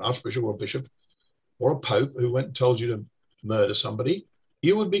or an archbishop or a bishop or a pope who went and told you to murder somebody,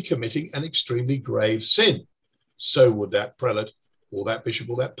 you would be committing an extremely grave sin. So would that prelate or that bishop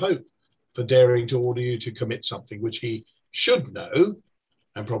or that pope for daring to order you to commit something which he should know,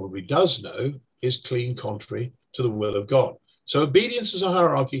 and probably does know, is clean contrary to the will of God. So obedience is a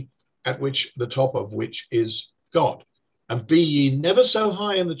hierarchy at which the top of which is God. And be ye never so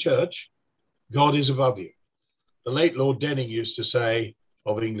high in the church, God is above you. The late Lord Denning used to say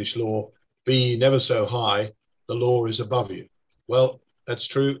of English law, be ye never so high, the law is above you. Well, that's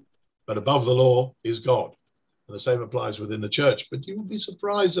true but above the law is God. And the same applies within the church. But you will be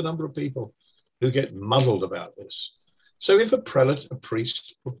surprised the number of people who get muddled about this. So if a prelate, a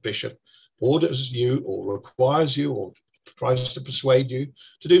priest, or bishop orders you or requires you or tries to persuade you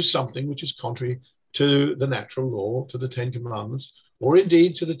to do something which is contrary to the natural law, to the Ten Commandments, or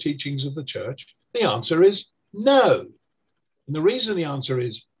indeed to the teachings of the church, the answer is no. And the reason the answer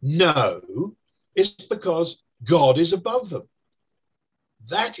is no is because God is above them.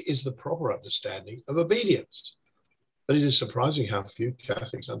 That is the proper understanding of obedience. But it is surprising how few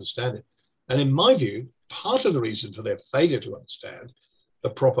Catholics understand it. And in my view, part of the reason for their failure to understand the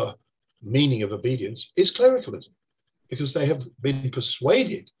proper meaning of obedience is clericalism, because they have been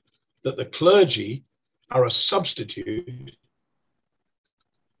persuaded that the clergy are a substitute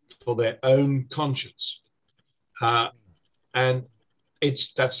for their own conscience. And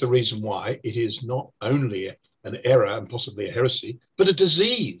that's the reason why it is not only an error and possibly a heresy, but a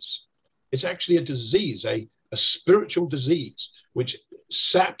disease. It's actually a disease, a spiritual disease, which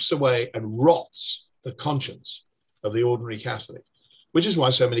saps away and rots the conscience of the ordinary Catholic, which is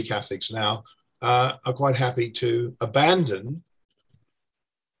why so many Catholics now are quite happy to abandon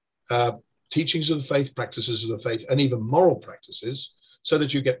teachings of the faith, practices of the faith, and even moral practices, so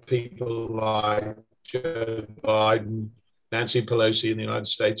that you get people like Joe Biden, Nancy Pelosi in the United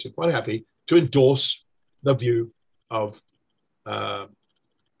States are quite happy to endorse the view of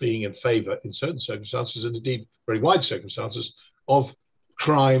being in favor in certain circumstances, and indeed very wide circumstances, of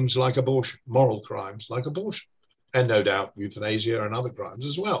crimes like abortion, moral crimes like abortion, and no doubt euthanasia and other crimes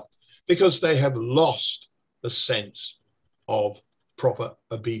as well, because they have lost the sense of proper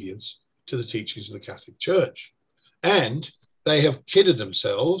obedience to the teachings of the Catholic Church. And they have kidded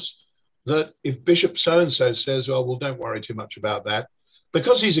themselves that if Bishop so-and-so says, well, don't worry too much about that,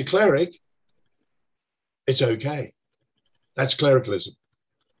 because he's a cleric, it's okay. That's clericalism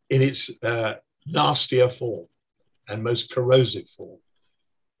in its nastier form and most corrosive form.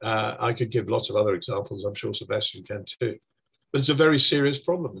 I could give lots of other examples. I'm sure Sebastian can too. But it's a very serious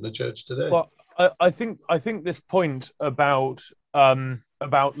problem in the church today. Well, I think this point about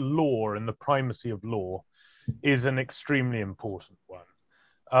law and the primacy of law is an extremely important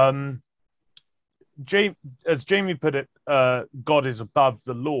one. As Jamie put it, God is above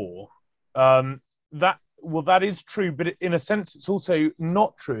the law. That is true, but in a sense, it's also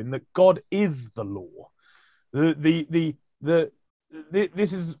not true in that God is the law.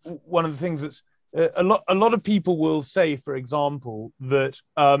 This is one of the things that's a lot of people will say, for example, that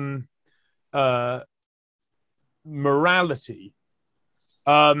morality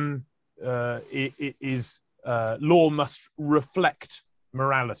is law must reflect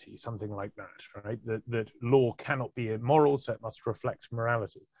morality, something like that, right? That law cannot be immoral, so it must reflect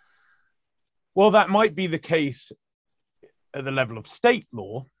morality. Well, that might be the case at the level of state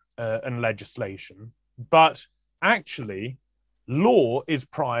law and legislation, but actually, law is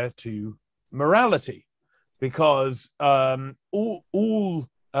prior to morality, because all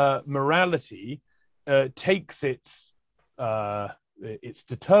morality takes its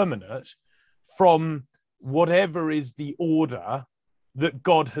determinate from whatever is the order that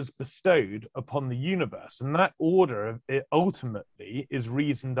God has bestowed upon the universe, and that order ultimately is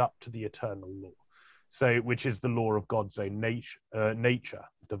reasoned up to the eternal law, so which is the law of God's own nature,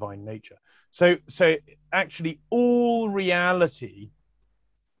 divine nature. So actually, all reality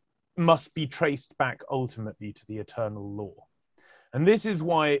must be traced back ultimately to the eternal law. And this is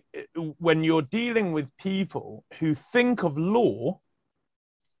why when you're dealing with people who think of law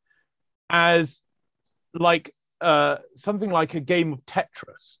as like something like a game of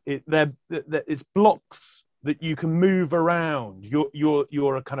Tetris, it's blocks that you can move around.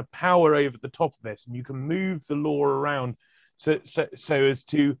 You're a kind of power over the top of it, and you can move the law around so as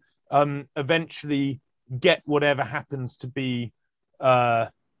to eventually get whatever happens to be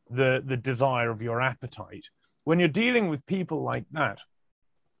the desire of your appetite. When you're dealing with people like that,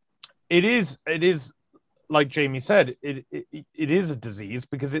 it is like Jamie said, it is a disease,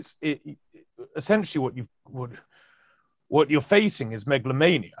 because it's essentially what you're facing is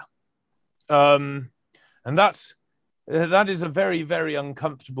megalomania, and that is a very, very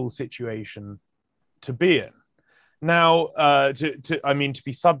uncomfortable situation to be in. Now, to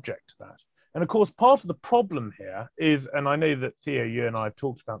be subject to that. And of course, part of the problem here is, and I know that Theo, you and I have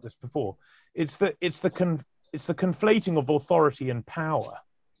talked about this before, it's the conflating of authority and power.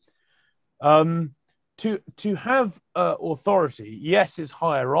 To have authority, yes, is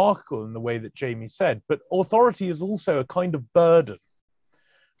hierarchical in the way that Jamie said, but authority is also a kind of burden,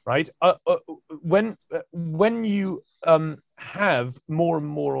 right? When you have more and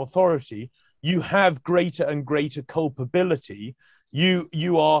more authority, you have greater and greater culpability. You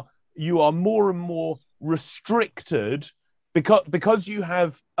you are more and more restricted because you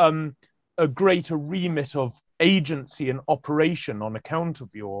have a greater remit of agency and operation on account of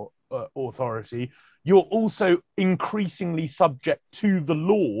your authority. You're also increasingly subject to the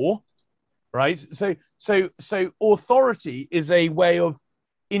law, right? So authority is a way of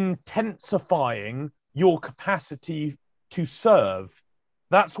intensifying your capacity to serve.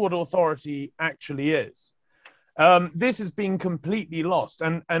 That's what authority actually is. This has been completely lost,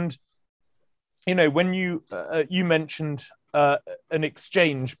 and you know, when you mentioned an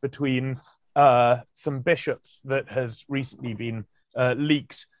exchange between some bishops that has recently been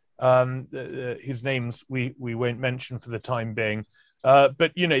leaked, whose names we won't mention for the time being,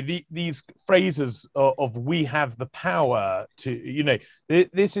 but you know, these phrases of "we have the power to," you know,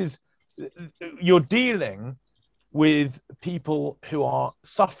 this is, you're dealing with people who are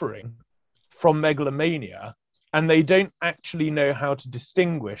suffering from megalomania, and they don't actually know how to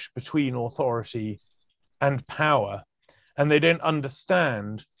distinguish between authority and power, and they don't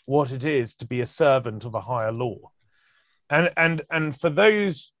understand what it is to be a servant of a higher law. And for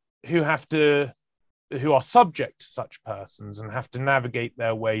those who are subject to such persons and have to navigate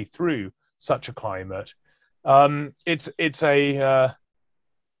their way through such a climate, it's a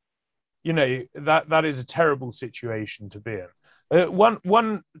you know, that is a terrible situation to be in.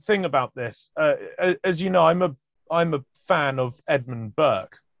 One thing about this, as you know, I'm a fan of Edmund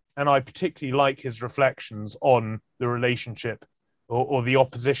Burke, and I particularly like his reflections on the relationship or the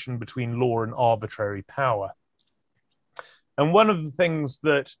opposition between law and arbitrary power. And one of the things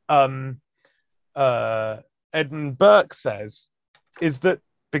that Edmund Burke says is that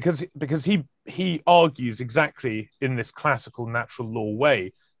because he argues exactly in this classical natural law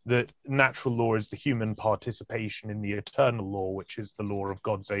way that natural law is the human participation in the eternal law, which is the law of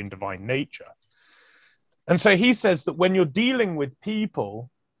God's own divine nature. And so he says that when you're dealing with people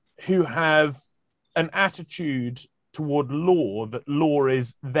who have an attitude toward law, that law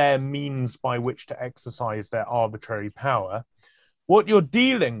is their means by which to exercise their arbitrary power, what you're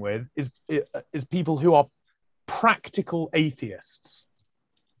dealing with is people who are practical atheists,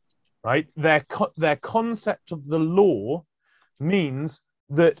 right? Their concept of the law means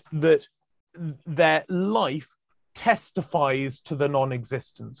that their life testifies to the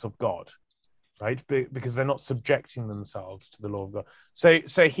non-existence of God, right? Because they're not subjecting themselves to the law of God. So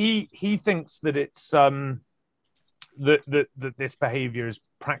he thinks that it's that this behavior is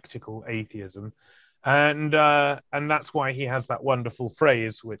practical atheism, and that's why he has that wonderful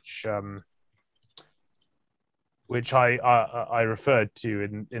phrase which I referred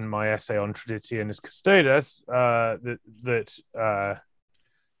to in my essay on Traditionis Custodes, that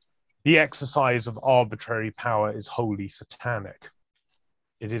the exercise of arbitrary power is wholly satanic.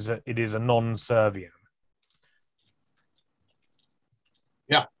 It is a non-serviam.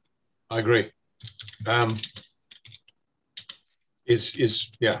 Yeah, I agree.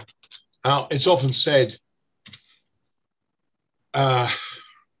 It's often said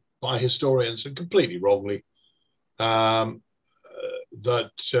by historians, and completely wrongly, that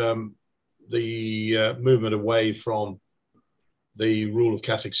the movement away from the rule of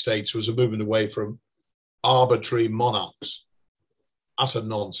Catholic states was a movement away from arbitrary monarchs. Utter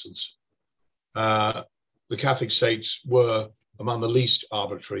nonsense. The Catholic states were among the least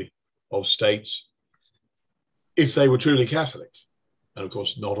arbitrary of states if they were truly Catholic. And of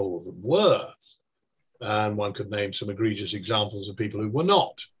course, not all of them were. And one could name some egregious examples of people who were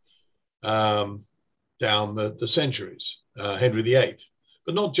not down the centuries, Henry VIII,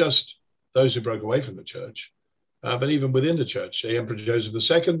 but not just those who broke away from the church, but even within the church. The Emperor Joseph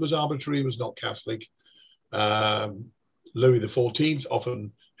II was arbitrary, was not Catholic. Louis XIV,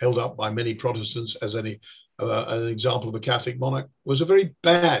 often held up by many Protestants as an example of a Catholic monarch, was a very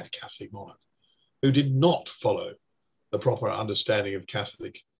bad Catholic monarch who did not follow the proper understanding of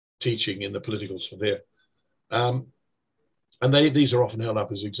Catholic teaching in the political sphere. And these are often held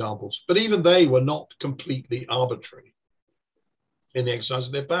up as examples, but even they were not completely arbitrary in the exercise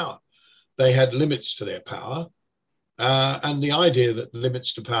of their power. They had limits to their power, and the idea that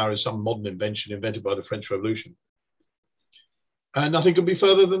limits to power is some modern invention invented by the French Revolution. And nothing could be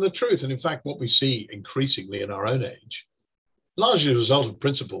further than the truth. And in fact, what we see increasingly in our own age, largely as a result of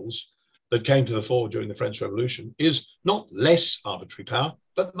principles that came to the fore during the French Revolution, is not less arbitrary power,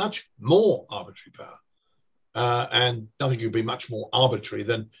 but much more arbitrary power. And nothing could be much more arbitrary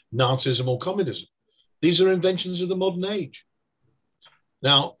than Nazism or communism. These are inventions of the modern age.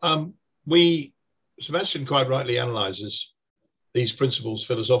 Now, Sebastian quite rightly analyzes these principles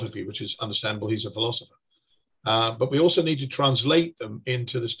philosophically, which is understandable. He's a philosopher. But we also need to translate them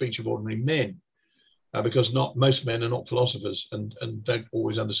into the speech of ordinary men. because not most men are not philosophers and don't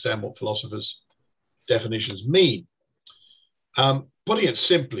always understand what philosophers' definitions mean. Putting it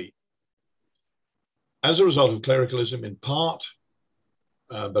simply, as a result of clericalism in part,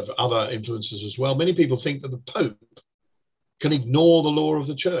 but other influences as well, many people think that the Pope can ignore the law of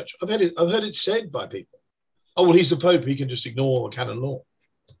the church. I've heard it said by people, oh, well, he's the Pope, he can just ignore the canon law.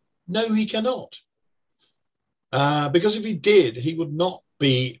 No, he cannot. Because if he did, he would not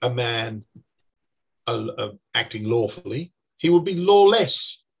be a man acting lawfully. He would be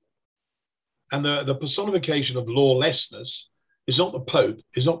lawless. And the personification of lawlessness is not the Pope,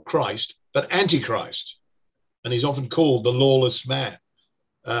 is not Christ, but Antichrist. And he's often called the lawless man,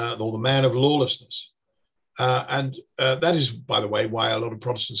 or the man of lawlessness. And that is, by the way, why a lot of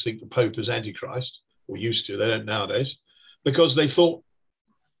Protestants think the Pope is Antichrist, or used to, they don't nowadays, because they thought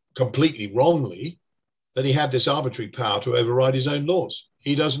completely wrongly that he had this arbitrary power to override his own laws.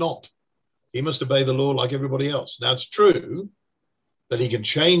 He does not. He must obey the law like everybody else. Now, it's true that he can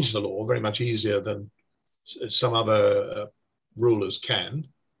change the law very much easier than some other rulers can.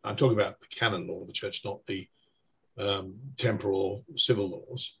 I'm talking about the canon law of the church, not the temporal or civil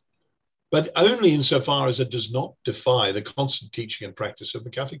laws, but only insofar as it does not defy the constant teaching and practice of the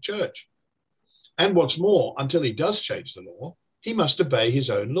Catholic Church. And what's more, until he does change the law, he must obey his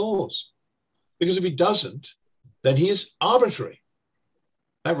own laws. Because if he doesn't, then he is arbitrary.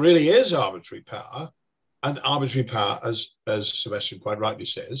 That really is arbitrary power. And arbitrary power, as Sebastian quite rightly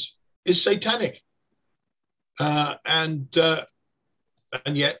says, is satanic. And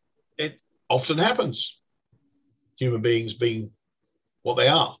yet it often happens, human beings being what they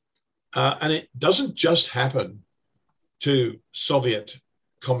are. And it doesn't just happen to Soviet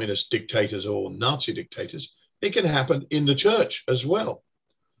communist dictators or Nazi dictators. It can happen in the church as well.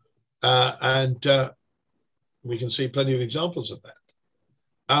 And we can see plenty of examples of that.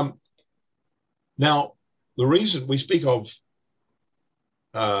 Now, the reason we speak of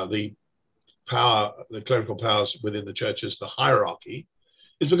the clerical powers within the church as the hierarchy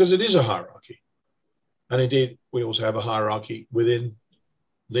is because it is a hierarchy. And indeed, we also have a hierarchy within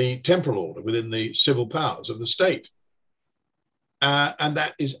the temporal order, within the civil powers of the state. And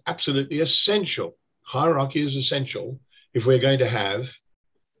that is absolutely essential. Hierarchy is essential if we're going to have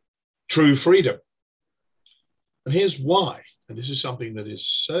true freedom. And here's why, and this is something that is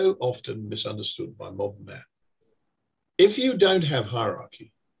so often misunderstood by modern man. If you don't have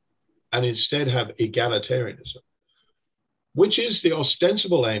hierarchy and instead have egalitarianism, which is the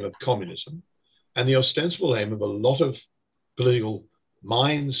ostensible aim of communism and the ostensible aim of a lot of political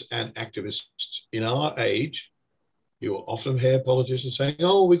minds and activists in our age, you will often hear politicians saying,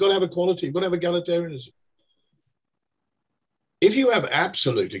 oh, we've got to have equality, we've got to have egalitarianism. If you have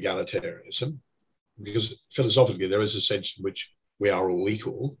absolute egalitarianism, because philosophically there is a sense in which we are all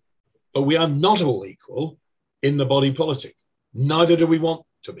equal, but we are not all equal in the body politic. Neither do we want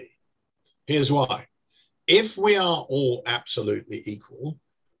to be. Here's why. If we are all absolutely equal,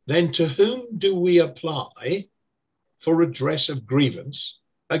 then to whom do we apply for redress of grievance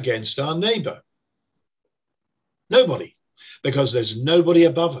against our neighbor? Nobody, because there's nobody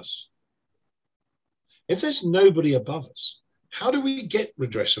above us. If there's nobody above us, how do we get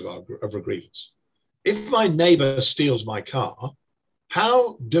redress of a grievance? If my neighbor steals my car,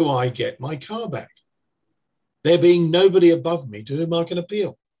 how do I get my car back? There being nobody above me to whom I can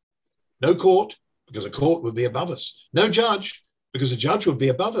appeal. No court, because a court would be above us. No judge, because a judge would be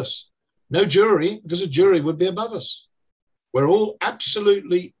above us. No jury, because a jury would be above us. We're all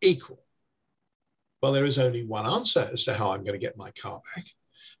absolutely equal. Well, there is only one answer as to how I'm going to get my car back.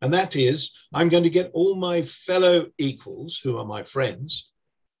 And that is, I'm going to get all my fellow equals, who are my friends,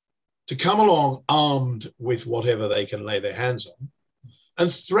 to come along armed with whatever they can lay their hands on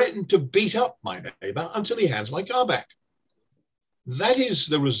and threaten to beat up my neighbor until he hands my car back. That is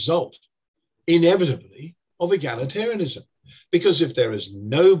the result, inevitably, of egalitarianism. Because if there is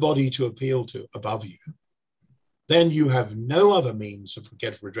nobody to appeal to above you, then you have no other means of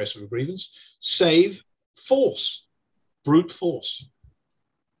getting redress of a grievance save force, brute force.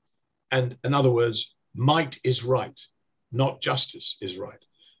 And in other words, might is right, not justice is right.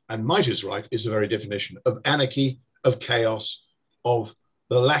 And might is right is the very definition of anarchy, of chaos, of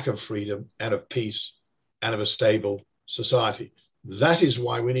the lack of freedom and of peace and of a stable society. That is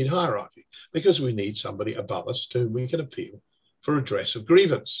why we need hierarchy, because we need somebody above us to whom we can appeal for redress of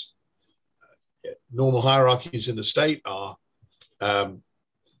grievance. Normal hierarchies in the state are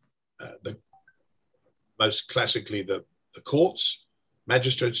most classically the courts,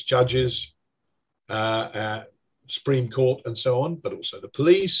 magistrates, judges, Supreme Court, and so on, but also the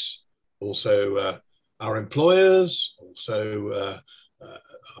police, also our employers, also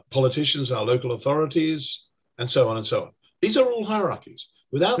politicians, our local authorities, and so on and so on. These are all hierarchies.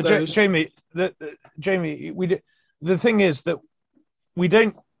 Without but those, Jamie, the thing is that we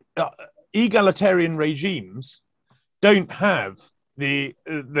don't egalitarian regimes don't have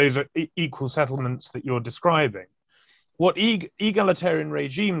those equal settlements that you're describing. What egalitarian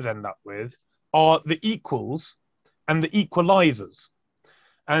regimes end up with are the equals and the equalizers,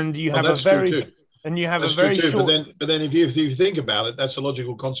 and you have a very short. But then if you think about it, that's a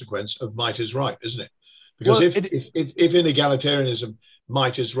logical consequence of might is right, isn't it? Because if in egalitarianism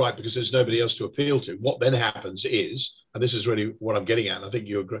might is right because there's nobody else to appeal to, what then happens is, and this is really what I'm getting at, and I think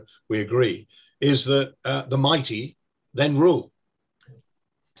we agree, is that the mighty then rule.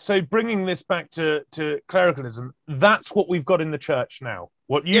 So bringing this back to clericalism, that's what we've got in the church now.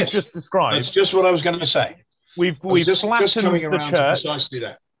 What you've just described. That's just what I was going to say. We've flattened the church. Precisely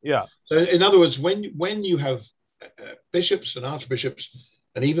that. Yeah. So in other words, when you have bishops and archbishops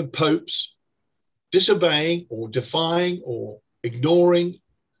and even popes disobeying or defying or ignoring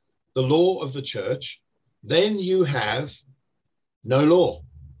the law of the church, then you have no law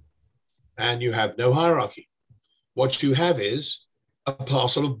and you have no hierarchy. What you have is a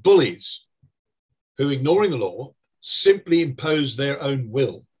parcel of bullies who, ignoring the law, simply impose their own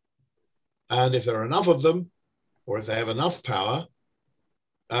will. And if there are enough of them, or if they have enough power,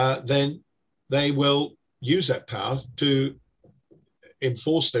 then they will use that power to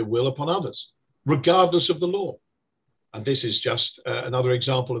enforce their will upon others, regardless of the law. And this is just another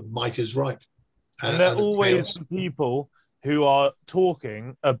example of might is right. And they're always the people who are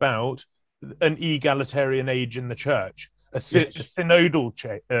talking about an egalitarian age in the church, a synodal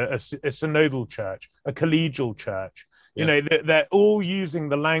church, a collegial church. You know, they're all using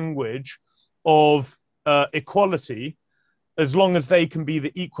the language of equality as long as they can be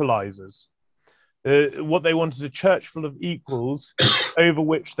the equalizers. What they want is a church full of equals over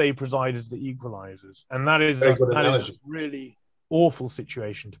which they preside as the equalizers. And that is a really awful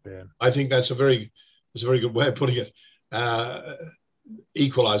situation to be in. I think that's a very good way of putting it.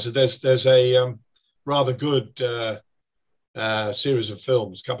 Equalizer. There's a rather good series of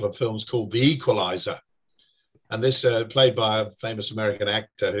films, a couple of films called The Equalizer. And this played by a famous American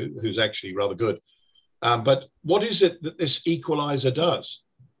actor who's actually rather good. But what is it that this equalizer does?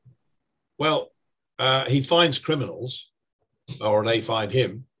 Well, he finds criminals, or they find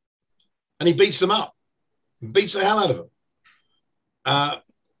him, and he beats them up, beats the hell out of them,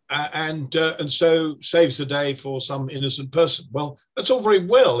 and so saves the day for some innocent person. Well, that's all very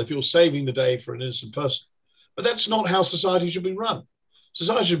well if you're saving the day for an innocent person, but that's not how society should be run.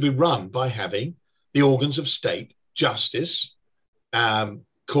 Society should be run by having the organs of state, justice,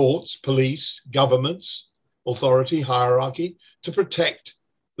 courts, police, governments, authority, hierarchy, to protect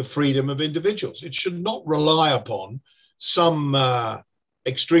the freedom of individuals. It should not rely upon some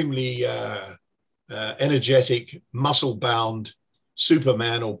extremely energetic, muscle-bound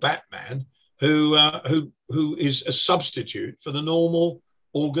Superman or Batman who is a substitute for the normal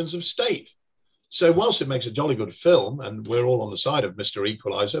organs of state. So whilst it makes a jolly good film, and we're all on the side of Mr.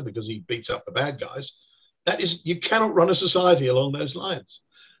 Equalizer because he beats up the bad guys, you cannot run a society along those lines,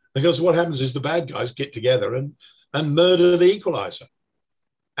 because what happens is the bad guys get together and murder the equalizer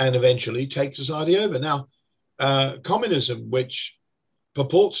and eventually take society over. Now, communism, which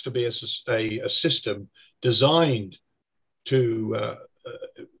purports to be a system designed to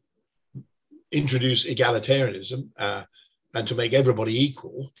introduce egalitarianism and to make everybody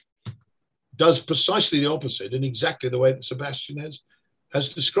equal, does precisely the opposite in exactly the way that Sebastian has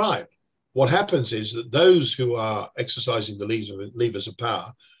described. What happens is that those who are exercising the levers of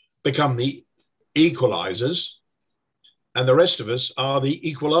power become the equalizers, and the rest of us are the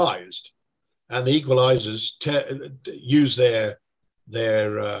equalized. And the equalizers use their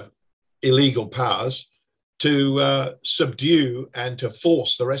illegal powers to subdue and to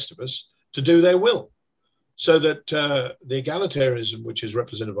force the rest of us to do their will. So that the egalitarianism, which is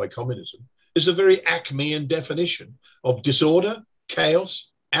represented by communism, is the very acme and definition of disorder, chaos,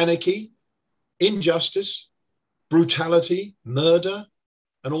 anarchy, injustice, brutality, murder,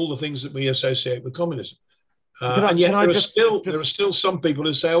 and all the things that we associate with communism. And yet there are still some people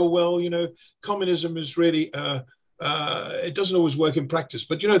who say, oh, well, you know, communism is really, it doesn't always work in practice.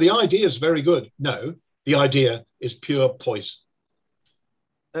 But, you know, the idea is very good. No, the idea is pure poison.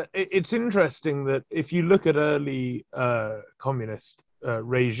 It's interesting that if you look at early communist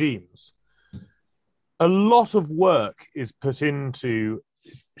regimes, a lot of work is put into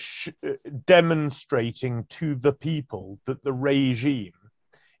demonstrating to the people that the regime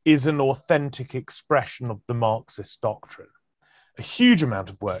is an authentic expression of the Marxist doctrine. A huge amount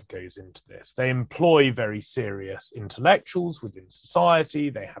of work goes into this. They employ very serious intellectuals within society.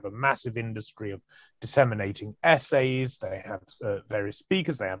 They have a massive industry of disseminating essays. They have various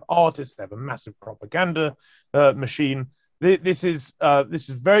speakers. They have artists. They have a massive propaganda machine. This is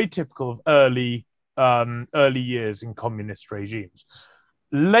very typical of early years in communist regimes.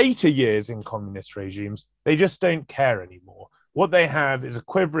 Later years in communist regimes, they just don't care anymore. What they have is a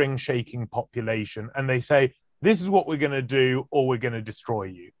quivering, shaking population, and they say, this is what we're going to do, or we're going to destroy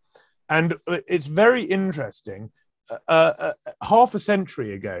you. And it's very interesting. Half a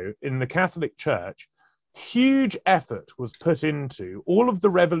century ago in the Catholic Church, huge effort was put into all of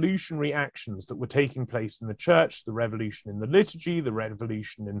the revolutionary actions that were taking place in the church, the revolution in the liturgy, the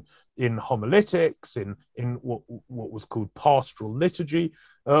revolution in homiletics, in what was called pastoral liturgy,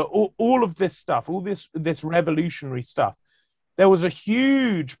 all of this stuff, all this revolutionary stuff. There was a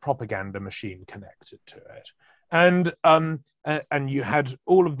huge propaganda machine connected to it. And you had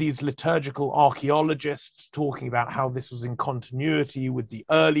all of these liturgical archaeologists talking about how this was in continuity with the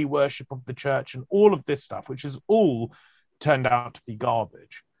early worship of the church and all of this stuff, which has all turned out to be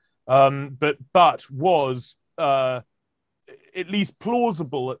garbage, but was at least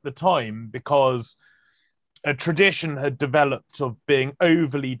plausible at the time because a tradition had developed of being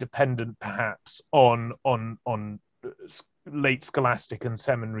overly dependent, perhaps, on late scholastic and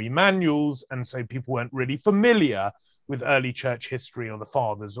seminary manuals, and so people weren't really familiar with early church history or the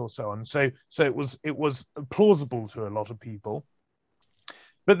fathers or so on. So it was plausible to a lot of people,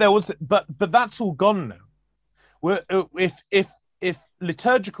 but that's all gone now. If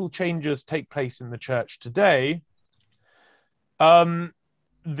liturgical changes take place in the church today,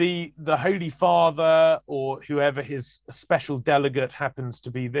 the Holy Father or whoever his special delegate happens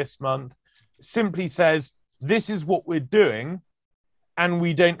to be this month simply says, this is what we're doing, and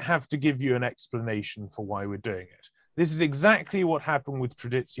we don't have to give you an explanation for why we're doing it. This is exactly what happened with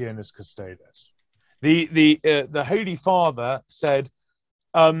Traditionis Custodes. The Holy Father said,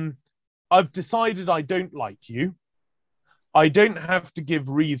 I've decided I don't like you. I don't have to give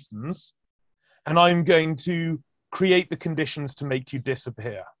reasons, and I'm going to create the conditions to make you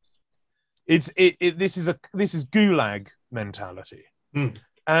disappear. This is gulag mentality.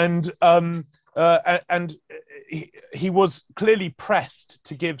 And he was clearly pressed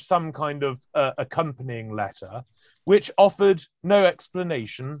to give some kind of accompanying letter, which offered no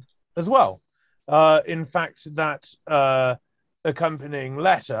explanation as well. In fact, that accompanying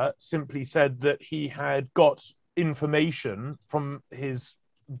letter simply said that he had got information from his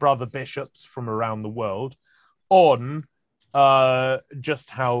brother bishops from around the world on just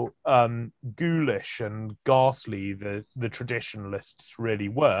how ghoulish and ghastly the traditionalists really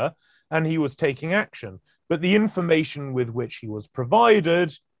were, and he was taking action. But the information with which he was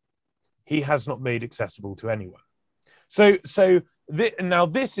provided, he has not made accessible to anyone. Now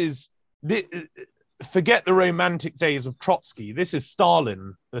this is, forget the romantic days of Trotsky. This is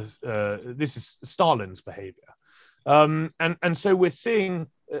Stalin. This is Stalin's behavior, and so we're seeing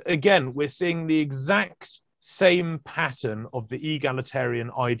the exact same pattern of the egalitarian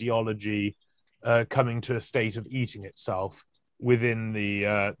ideology coming to a state of eating itself within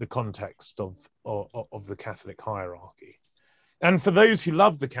the context of the Catholic hierarchy. And for those who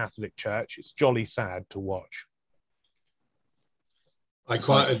love the Catholic Church, it's jolly sad to watch. I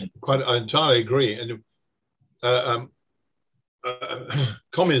entirely agree. And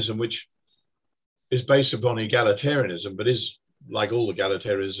communism, which is based upon egalitarianism, but is, like all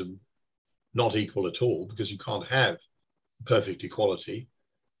egalitarianism, not equal at all, because you can't have perfect equality.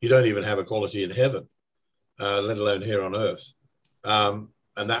 You don't even have equality in heaven, let alone here on earth. And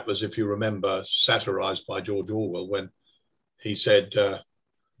that was, if you remember, satirized by George Orwell when he said,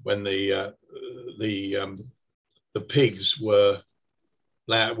 when the pigs were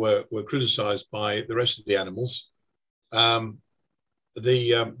criticized by the rest of the animals,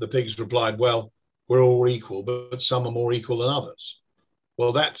 the pigs replied, "Well, we're all equal, but some are more equal than others."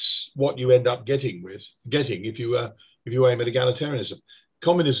 Well, that's what you end up getting if you aim at egalitarianism.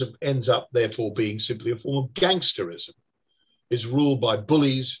 Communism ends up, therefore, being simply a form of gangsterism. It's ruled by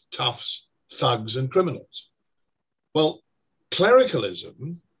bullies, toughs, thugs, and criminals. Well,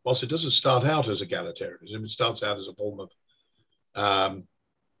 clericalism, whilst it doesn't start out as egalitarianism, it starts out as a form of,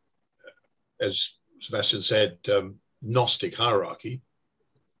 as Sebastian said, Gnostic hierarchy,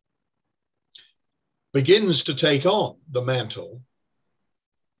 begins to take on the mantle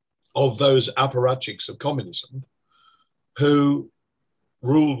of those apparatchiks of communism who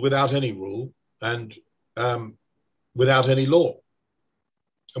ruled without any rule and without any law,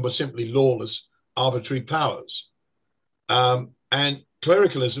 and were simply lawless, arbitrary powers. And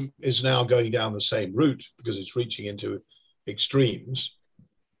clericalism is now going down the same route because it's reaching into extremes,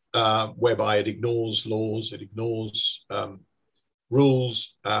 whereby it ignores laws, it ignores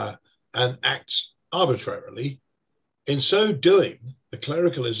rules, and acts arbitrarily. In so doing, the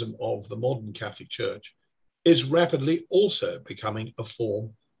clericalism of the modern Catholic Church is rapidly also becoming a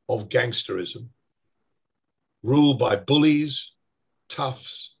form of gangsterism, ruled by bullies,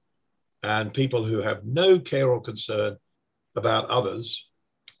 toughs, and people who have no care or concern about others,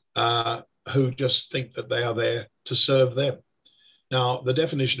 who just think that they are there to serve them. Now, the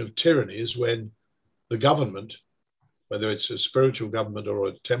definition of tyranny is when the government, whether it's a spiritual government or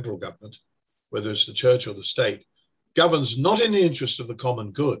a temporal government, whether it's the church or the state, governs not in the interest of the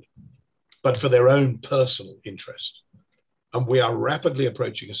common good, but for their own personal interest. And we are rapidly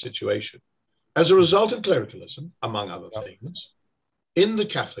approaching a situation, as a result of clericalism, among other things, in the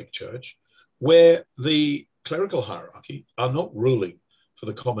Catholic Church, where the clerical hierarchy are not ruling for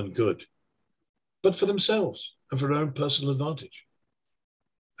the common good, but for themselves and for their own personal advantage.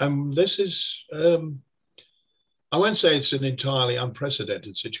 And this is, I won't say it's an entirely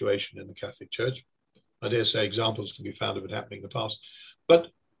unprecedented situation in the Catholic Church. I dare say examples can be found of it happening in the past, but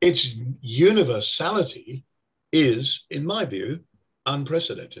its universality is, in my view,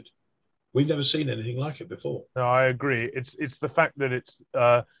 unprecedented. We've never seen anything like it before. No, I agree. It's the fact that it's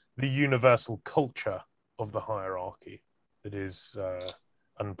the universal culture of the hierarchy that is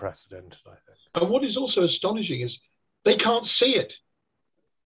unprecedented, I think. And what is also astonishing is they can't see it.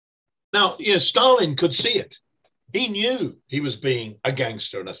 Now, you know, Stalin could see it. He knew he was being a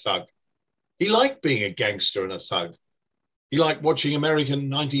gangster and a thug. He liked being a gangster and a thug. He liked watching American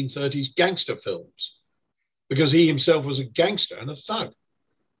 1930s gangster films because he himself was a gangster and a thug.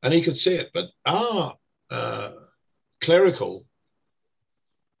 And he could see it. But clerical,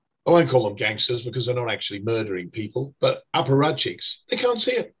 I won't call them gangsters because they're not actually murdering people, but apparatchiks, they can't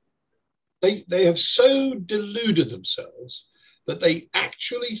see it. They have so deluded themselves that they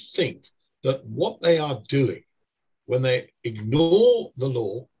actually think that what they are doing when they ignore the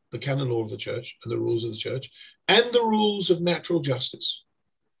law, the canon law of the church and the rules of the church and the rules of natural justice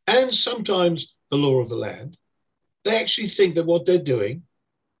and sometimes the law of the land, they actually think that what they're doing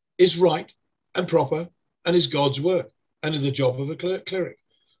is right and proper and is God's work and is the job of a cleric.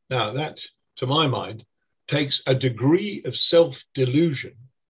 Now that, to my mind, takes a degree of self-delusion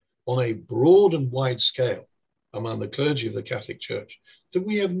on a broad and wide scale among the clergy of the Catholic Church that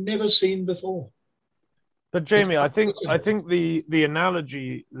we have never seen before. But Jamie, I think the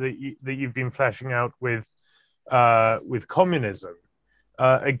analogy that you've been fleshing out with communism,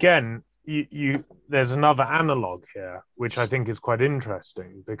 again, there's another analog here, which I think is quite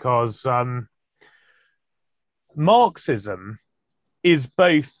interesting because Marxism is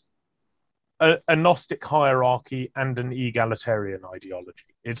both a Gnostic hierarchy and an egalitarian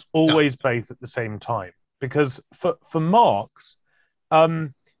ideology. It's always both at the same time, because for Marx,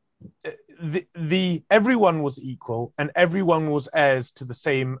 everyone was equal and everyone was heirs to the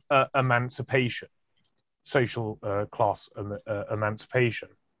same emancipation, social class emancipation.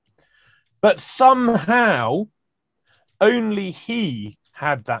 But somehow only he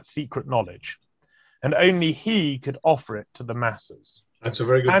had that secret knowledge and only he could offer it to the masses. That's a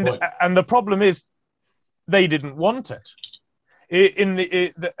very good point. And the problem is they didn't want it.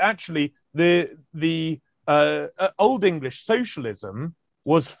 Actually, the Old English socialism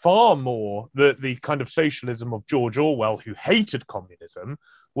was far more, the kind of socialism of George Orwell, who hated communism,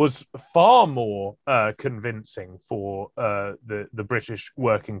 was far more convincing for the British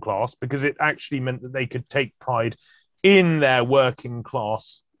working class, because it actually meant that they could take pride in their working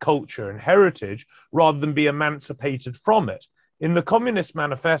class culture and heritage rather than be emancipated from it. In the Communist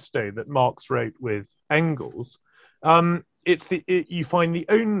Manifesto that Marx wrote with Engels, you find the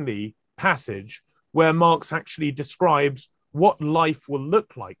only passage where Marx actually describes what life will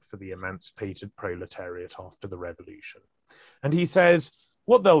look like for the emancipated proletariat after the revolution. And he says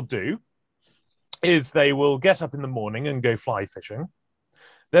what they'll do is they will get up in the morning and go fly fishing.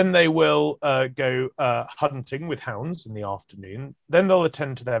 Then they will go hunting with hounds in the afternoon. Then they'll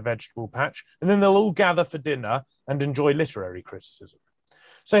attend to their vegetable patch. And then they'll all gather for dinner and enjoy literary criticism.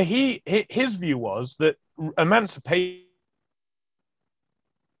 So his view was that emancipation...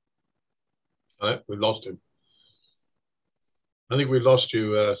 We've lost him. I think we've lost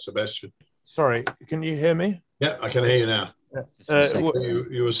you, Sebastian. Sorry, can you hear me? Yeah, I can hear you now.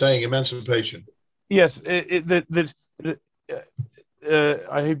 You were saying emancipation. Yes, I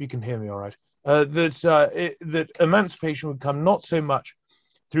hope you can hear me all right. That emancipation would come not so much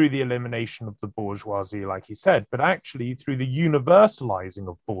through the elimination of the bourgeoisie, like he said, but actually through the universalizing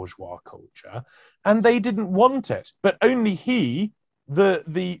of bourgeois culture. And they didn't want it, but only he, the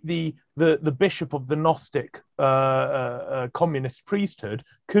bishop of the Gnostic communist priesthood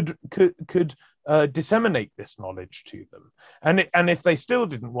could disseminate this knowledge to them, and if they still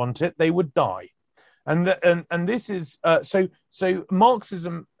didn't want it, they would die. And this is so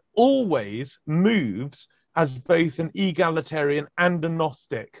Marxism always moves as both an egalitarian and a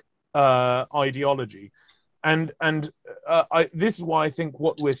Gnostic ideology, and this is why I think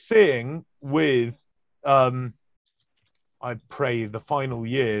what we're seeing with I pray the final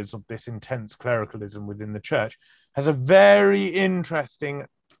years of this intense clericalism within the church has a very interesting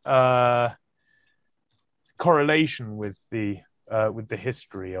correlation with the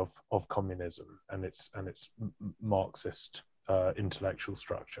history of communism and its Marxist intellectual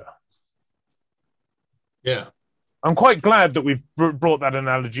structure. Yeah, I'm quite glad that we've brought that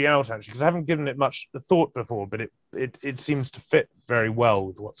analogy out, actually, because I haven't given it much thought before, but it seems to fit very well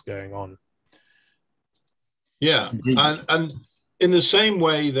with what's going on. Yeah, and in the same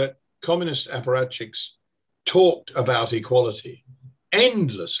way that communist apparatchiks talked about equality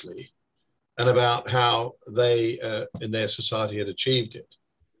endlessly and about how they, in their society, had achieved it,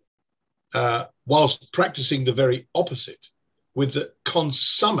 whilst practicing the very opposite with the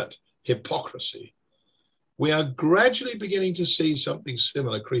consummate hypocrisy, we are gradually beginning to see something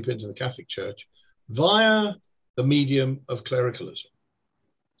similar creep into the Catholic Church via the medium of clericalism.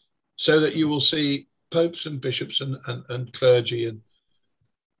 So that you will see popes and bishops and clergy and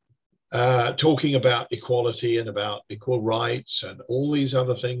talking about equality and about equal rights and all these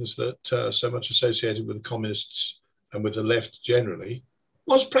other things that are so much associated with the communists and with the left generally,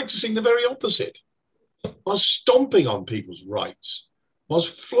 was practicing the very opposite, was stomping on people's rights,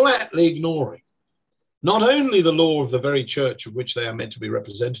 was flatly ignoring not only the law of the very church of which they are meant to be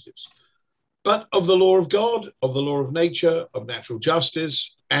representatives, but of the law of God, of the law of nature, of natural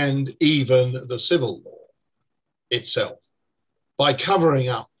justice, and even the civil law itself, by covering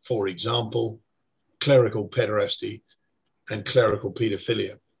up, for example, clerical pederasty and clerical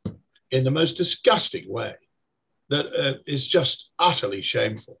paedophilia in the most disgusting way that is just utterly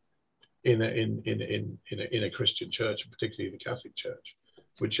shameful in a Christian church, particularly the Catholic Church,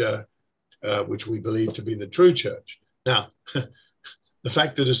 which we believe to be the true church. Now, the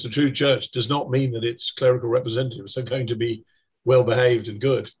fact that it's the true church does not mean that its clerical representatives are going to be well behaved and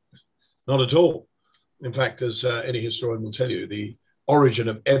good. Not at all. In fact, as any historian will tell you, the origin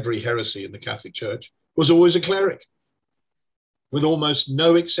of every heresy in the Catholic Church was always a cleric, with almost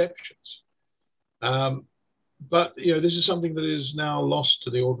no exceptions. But this is something that is now lost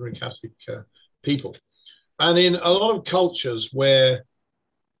to the ordinary Catholic people. And in a lot of cultures where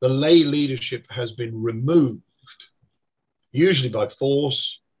the lay leadership has been removed, usually by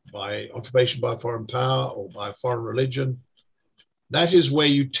force, by occupation by a foreign power, or by a foreign religion, that is where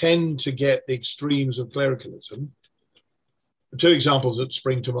you tend to get the extremes of clericalism. The two examples that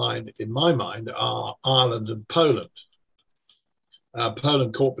spring to mind, in my mind, are Ireland and Poland.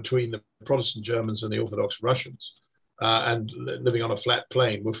 Poland caught between the Protestant Germans and the Orthodox Russians, and living on a flat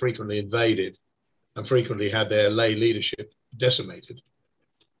plain, were frequently invaded and frequently had their lay leadership decimated.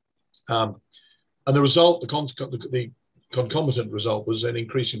 And the result, the concomitant result, was an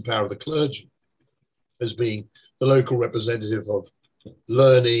increasing power of the clergy as being the local representative of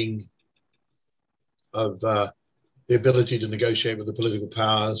learning, of the ability to negotiate with the political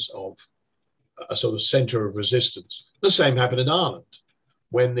powers, of a sort of center of resistance. The same happened in Ireland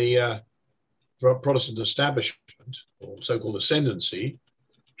when the Protestant establishment, or so-called ascendancy,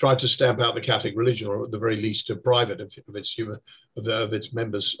 tried to stamp out the Catholic religion, or at the very least deprive it of its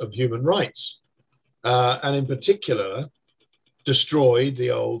members of human rights, and in particular destroyed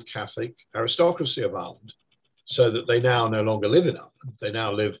the old Catholic aristocracy of Ireland, so that they now no longer live in Ireland. They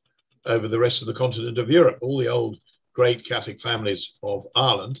now live over the rest of the continent of Europe. All the old great Catholic families of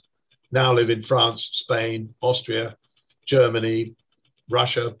Ireland now live in France, Spain, Austria, Germany,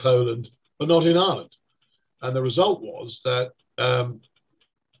 Russia, Poland, but not in Ireland. And the result was that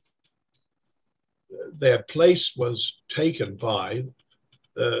their place was taken by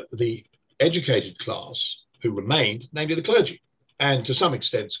the educated class who remained, namely the clergy, and to some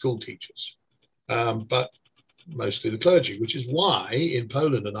extent school teachers, but mostly the clergy, which is why in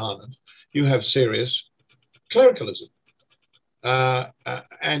Poland and Ireland you have serious clericalism.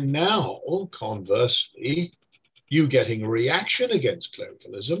 And now, conversely, you getting a reaction against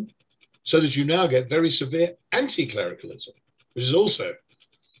clericalism, so that you now get very severe anti-clericalism, which is also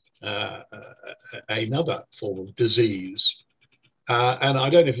another form of disease. And I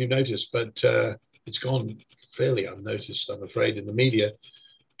don't know if you've noticed, but it's gone fairly unnoticed, I'm afraid, in the media.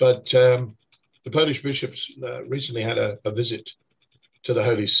 But the Polish bishops recently had a visit to the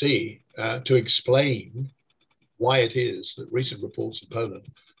Holy See to explain why it is that recent reports in Poland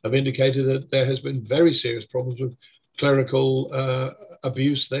have indicated that there has been very serious problems with clerical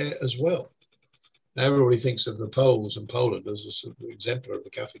abuse there as well. Now, everybody thinks of the Poles and Poland as a sort of exemplar of the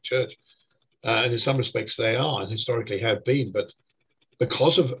Catholic Church. And in some respects they are and historically have been, but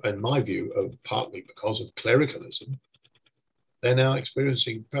because of, in my view, partly because of clericalism, they're now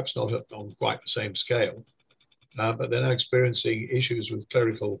experiencing, perhaps not on quite the same scale, but they're now experiencing issues with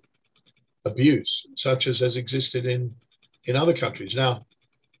clerical abuse, such as has existed in other countries. Now,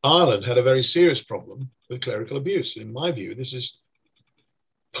 Ireland had a very serious problem with clerical abuse. In my view, this is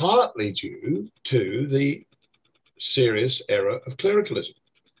partly due to the serious error of clericalism.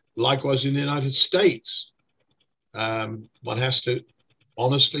 Likewise, in the United States, one has to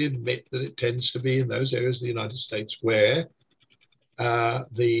honestly admit that it tends to be in those areas of the United States where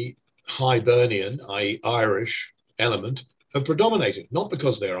the Hibernian, i.e. Irish element, have predominated, not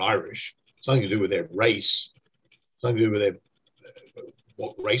because they're Irish, something to do with their race, something to do with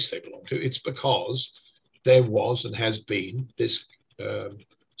what race they belong to. It's because there was and has been this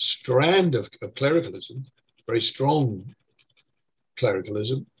strand of clericalism, very strong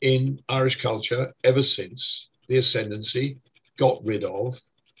clericalism in Irish culture ever since the ascendancy got rid of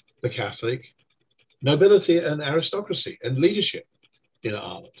the Catholic nobility and aristocracy and leadership in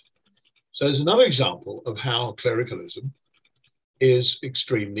Ireland. So there's another example of how clericalism is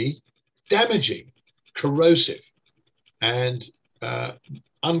extremely damaging, corrosive, and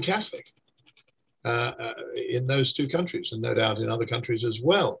un-Catholic in those two countries, and no doubt in other countries as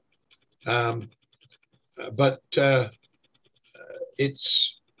well. But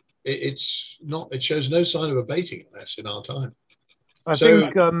it's not. It shows no sign of abating unless in our time. I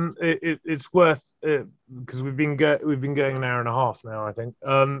think it's worth, because we've been going an hour and a half now. I think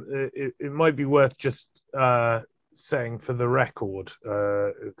it might be worth just saying for the record,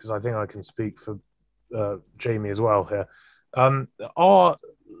 because I think I can speak for Jamie as well here. Our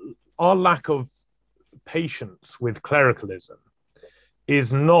lack of patience with clericalism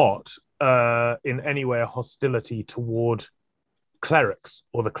is not in any way a hostility toward clerics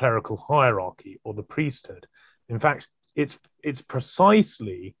or the clerical hierarchy or the priesthood. In fact, it's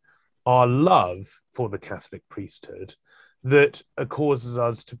precisely our love for the Catholic priesthood that causes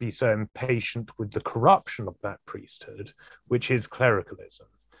us to be so impatient with the corruption of that priesthood, which is clericalism.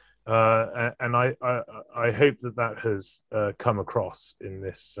 And I hope that has come across in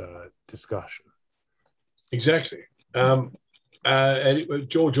this discussion. Exactly.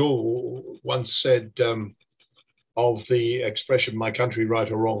 George Orwell once said of the expression "my country,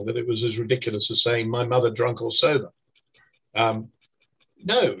 right or wrong," that it was as ridiculous as saying "my mother, drunk or sober."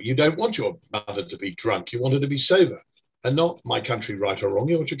 No, you don't want your mother to be drunk. You want her to be sober, and not "my country, right or wrong."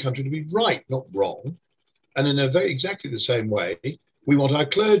 You want your country to be right, not wrong. And in exactly the same way, we want our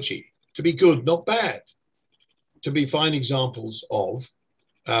clergy to be good, not bad, to be fine examples of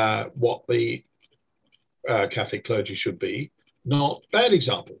what the Catholic clergy should be, not bad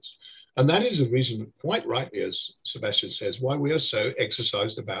examples. And that is the reason, quite rightly, as Sebastian says, why we are so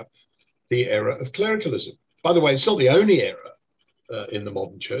exercised about the error of clericalism. By the way, it's not the only error in the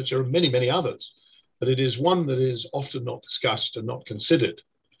modern church. There are many, many others, but it is one that is often not discussed and not considered.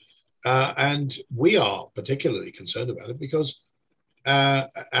 And we are particularly concerned about it because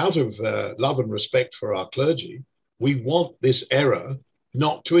out of love and respect for our clergy, we want this error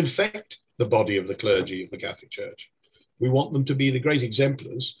not to infect the body of the clergy of the Catholic Church. We want them to be the great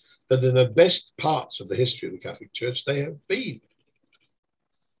exemplars that in the best parts of the history of the Catholic Church they have been.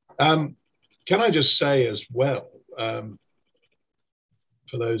 Can I just say as well,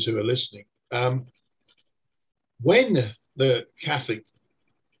 for those who are listening, when the Catholic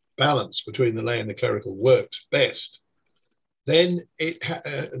balance between the lay and the clerical works best, then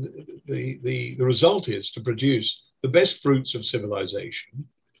the result is to produce the best fruits of civilization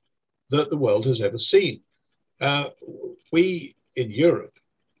that the world has ever seen. We in Europe,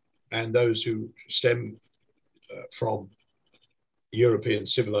 and those who stem from European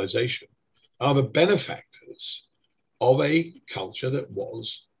civilization, are the benefactors of a culture that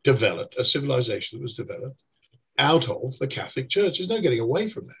was developed, a civilization that was developed out of the Catholic Church. There's no getting away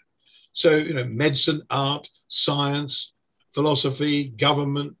from that. So, you know, medicine, art, science, philosophy,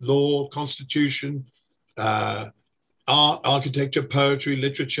 government, law, constitution, art, architecture, poetry,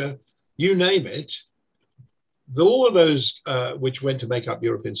 literature, you name it, all of those which went to make up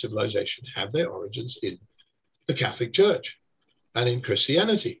European civilization have their origins in the Catholic Church and in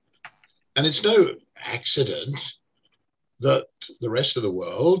Christianity. And it's no accident that the rest of the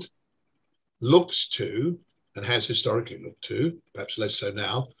world looks to, and has historically looked to, perhaps less so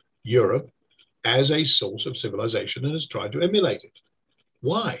now, Europe as a source of civilization and has tried to emulate it.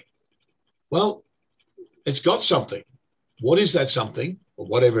 Why? Well, It's got something. What is that something, or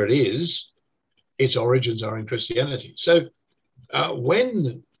whatever it is? Its origins are in Christianity. So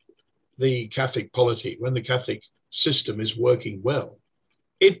when the Catholic polity, when the Catholic system is working well,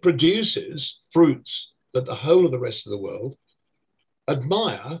 it produces fruits that the whole of the rest of the world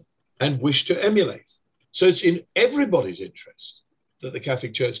admire and wish to emulate. So it's in everybody's interest that the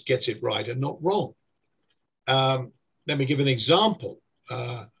Catholic Church gets it right and not wrong. Let me give an example.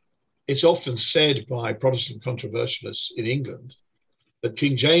 It's often said by Protestant controversialists in England that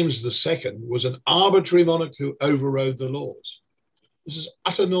King James II was an arbitrary monarch who overrode the laws. This is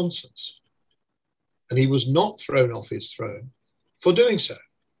utter nonsense. And he was not thrown off his throne for doing so.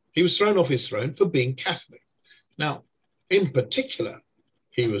 He was thrown off his throne for being Catholic. Now, in particular,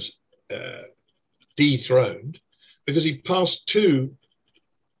 he was dethroned because he passed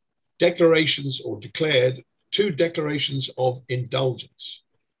declared two declarations of indulgence,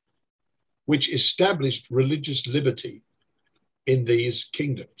 which established religious liberty in these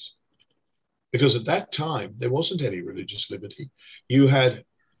kingdoms. Because at that time, there wasn't any religious liberty. You had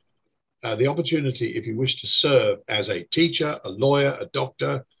the opportunity, if you wish to serve as a teacher, a lawyer, a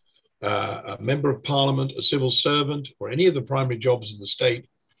doctor, a member of parliament, a civil servant, or any of the primary jobs of the state,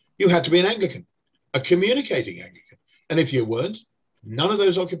 you had to be an Anglican, a communicating Anglican. And if you weren't, none of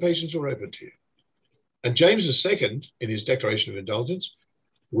those occupations were open to you. And James II, in his Declaration of Indulgence,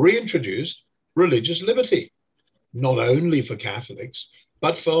 reintroduced religious liberty, not only for Catholics,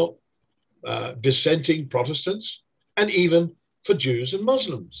 but for dissenting Protestants, and even for Jews and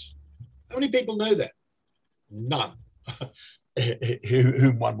Muslims. How many people know that? None.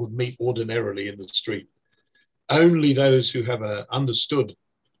 Whom one would meet ordinarily in the street. Only those who have understood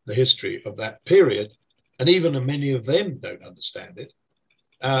the history of that period, and even many of them don't understand it.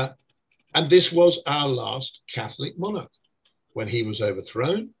 And this was our last Catholic monarch. When he was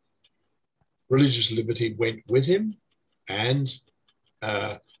overthrown, religious liberty went with him, and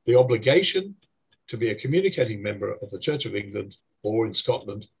the obligation to be a communicating member of the Church of England, or in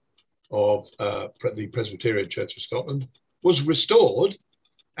Scotland, of the Presbyterian Church of Scotland, was restored,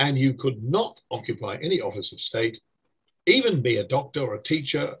 and you could not occupy any office of state, even be a doctor or a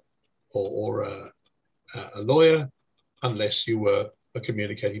teacher or a lawyer, unless you were a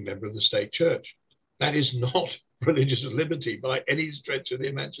communicating member of the state church. That is not religious liberty by any stretch of the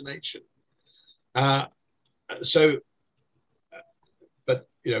imagination. But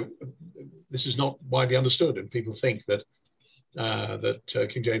you know, this is not widely understood, and people think that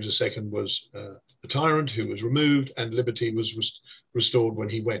King James II was a tyrant who was removed and liberty was restored when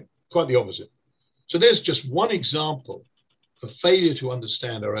he went. Quite the opposite. So there's just one example of failure to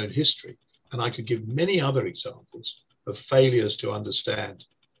understand our own history, and I could give many other examples of failures to understand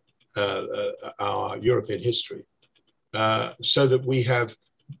our European history, so that we have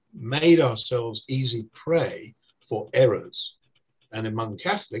made ourselves easy prey for errors. And among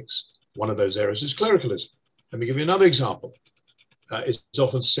Catholics, one of those errors is clericalism. Let me give you another example. It's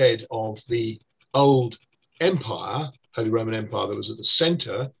often said of the old empire, Holy Roman Empire, that was at the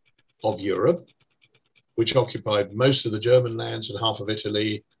center of Europe, which occupied most of the German lands and half of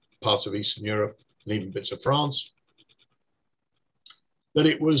Italy, parts of Eastern Europe, and even bits of France, that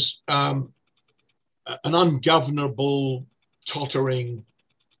it was an ungovernable, tottering,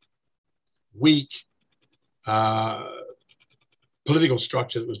 weak political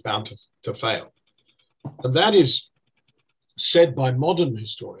structure that was bound to fail. And that is said by modern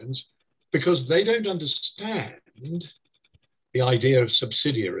historians because they don't understand the idea of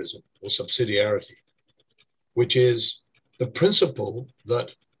subsidiarism or subsidiarity, which is the principle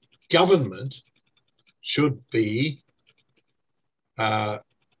that government should be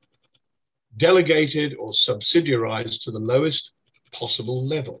delegated or subsidiarized to the lowest possible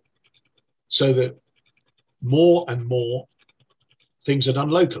level, so that more and more things are done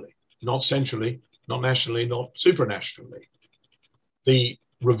locally, not centrally, not nationally, not supranationally. The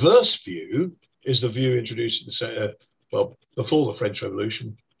reverse view is the view introduced before the French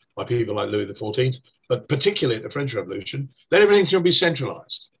Revolution by people like Louis XIV, but particularly at the French Revolution, that everything should be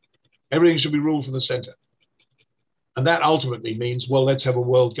centralized. Everything should be ruled from the center. And that ultimately means, well, let's have a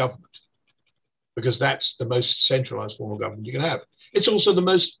world government, because that's the most centralized form of government you can have. It's also the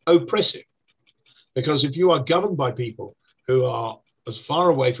most oppressive, because if you are governed by people who are as far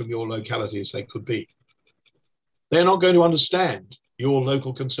away from your locality as they could be, they're not going to understand your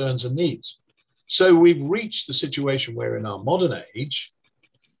local concerns and needs. So we've reached the situation where in our modern age,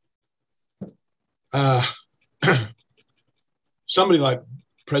 somebody like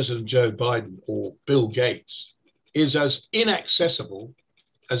President Joe Biden or Bill Gates is as inaccessible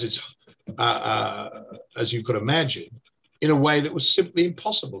as as you could imagine, in a way that was simply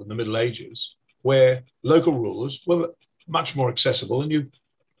impossible in the Middle Ages where local rulers were much more accessible, and you,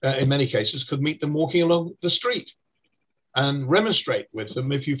 in many cases, could meet them walking along the street and remonstrate with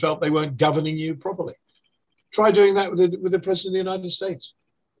them if you felt they weren't governing you properly. Try doing that with the President of the United States.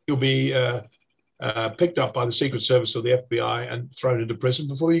 You'll be picked up by the Secret Service or the FBI and thrown into prison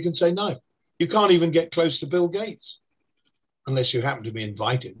before you can say no. You can't even get close to Bill Gates unless you happen to be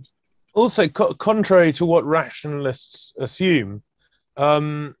invited. Also, contrary to what rationalists assume,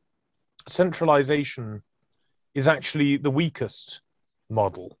 centralization is actually the weakest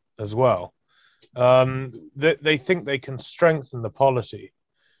model as well. They think they can strengthen the polity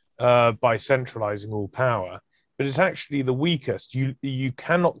by centralizing all power, but it's actually the weakest. You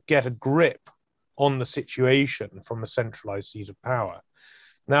cannot get a grip on the situation from a centralized seat of power.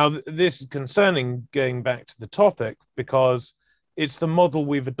 Now, this is concerning, going back to the topic, because it's the model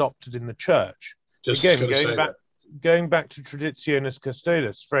we've adopted in the church. Again, going back to Traditionis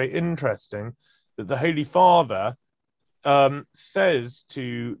Custodes, very interesting that the Holy Father says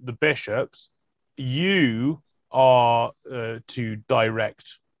to the bishops, you are to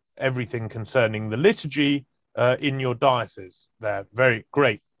direct everything concerning the liturgy in your diocese. They're very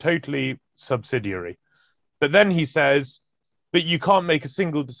great, totally subsidiary. But then he says, but you can't make a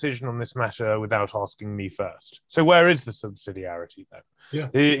single decision on this matter without asking me first. So where is the subsidiarity then? Yeah.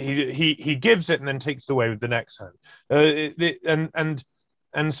 He gives it and then takes it away with the next hand.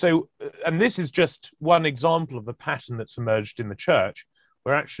 And this is just one example of the pattern that's emerged in the church,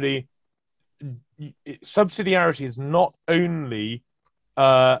 where actually subsidiarity is not only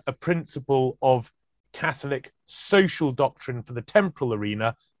a principle of Catholic social doctrine for the temporal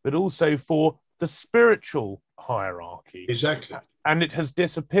arena, but also for the spiritual hierarchy. Exactly. And it has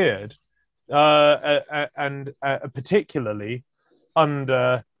disappeared, and particularly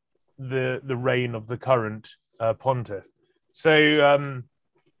under the reign of the current pontiff. So,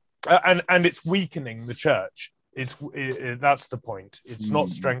 and it's weakening the church. That's the point. It's not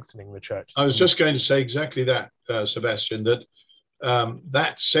strengthening the church. I was just going to say exactly that, Sebastian, that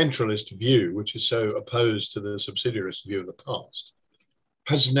that centralist view, which is so opposed to the subsidiarist view of the past,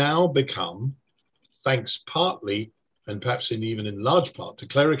 has now become, thanks partly, and perhaps even in large part, to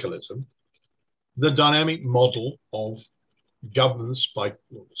clericalism, the dynamic model of governance by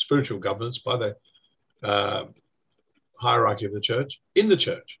spiritual governance by the hierarchy of the church in the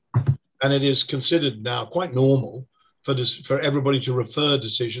church. And it is considered now quite normal for everybody to refer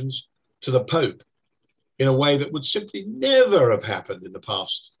decisions to the Pope in a way that would simply never have happened in the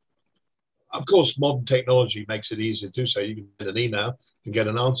past. Of course, modern technology makes it easier to do so. You can send an email and get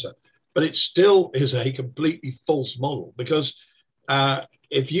an answer. But it still is a completely false model, because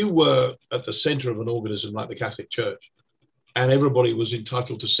if you were at the center of an organism like the Catholic Church and everybody was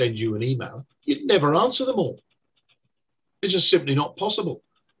entitled to send you an email, you'd never answer them all. It's just simply not possible.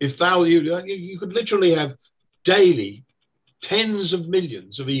 If you could literally have daily tens of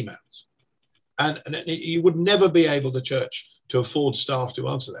millions of emails, and you would never be able, the church, to afford staff to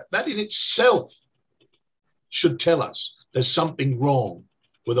answer that. That in itself should tell us there's something wrong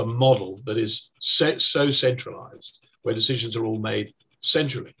with a model that is so centralized, where decisions are all made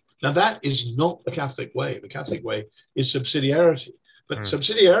centrally. Now, that is not the Catholic way. The Catholic way is subsidiarity. But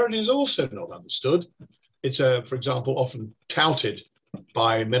subsidiarity is also not understood. It's, for example, often touted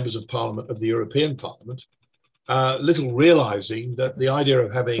by members of Parliament of the European Parliament, little realizing that the idea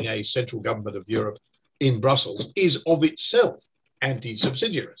of having a central government of Europe in Brussels is of itself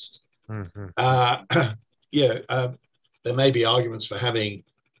anti-subsidiarist. There may be arguments for having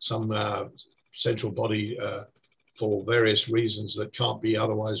some central body for various reasons that can't be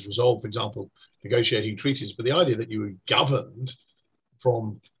otherwise resolved, for example, negotiating treaties, but the idea that you are governed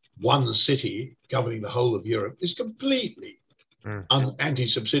from one city governing the whole of Europe is completely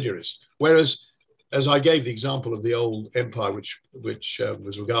anti-subsidiarist. Whereas, as I gave the example of the old empire, which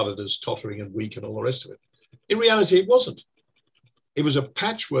was regarded as tottering and weak and all the rest of it, in reality it wasn't. It was a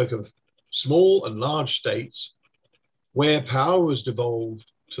patchwork of small and large states where power was devolved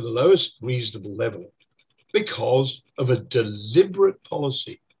to the lowest reasonable level because of a deliberate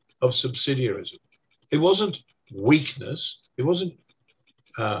policy of subsidiarism. It wasn't weakness. It wasn't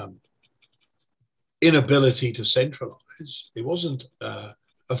inability to centralize. It wasn't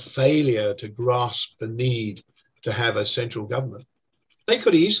a failure to grasp the need to have a central government. They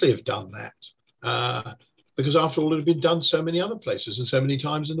could easily have done that because, after all, it had been done so many other places and so many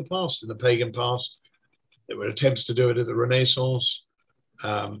times in the past, in the pagan past. There were attempts to do it at the Renaissance.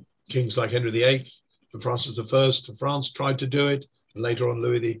 Kings like Henry VIII and Francis I of France tried to do it, and later on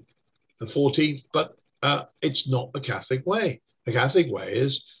Louis XIV, but it's not the Catholic way. The Catholic way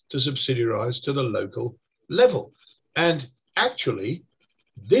is to subsidiarize to the local level. And actually,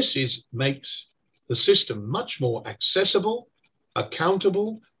 this makes the system much more accessible,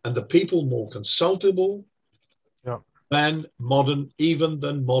 accountable, and the people more consultable than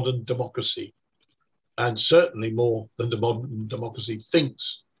modern democracy, and certainly more than the modern democracy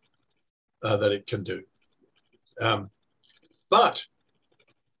thinks that it can do. But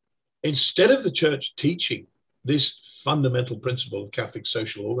instead of the church teaching this fundamental principle of Catholic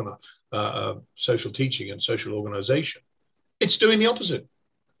social teaching and social organization, it's doing the opposite.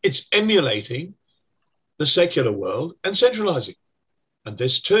 It's emulating the secular world and centralizing. And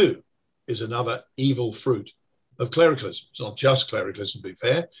this too is another evil fruit of clericalism. It's not just clericalism, to be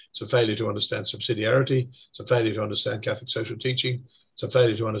fair. It's a failure to understand subsidiarity. It's a failure to understand Catholic social teaching. It's a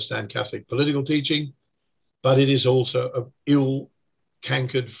failure to understand Catholic political teaching. But it is also an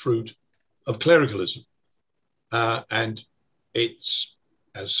ill-cankered fruit of clericalism. And it's,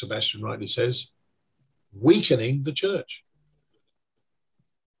 as Sebastian rightly says, weakening the church.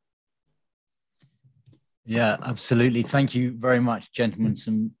 Yeah, absolutely. Thank you very much, gentlemen.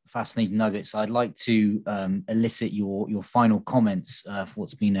 Some fascinating nuggets. I'd like to elicit your final comments for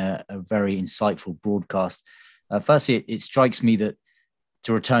what's been a very insightful broadcast. Firstly, it strikes me that,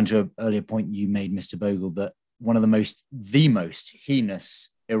 to return to an earlier point you made, Mr. Bogle, that one of the most heinous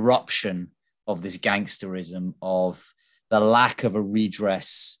eruption of this gangsterism, of the lack of a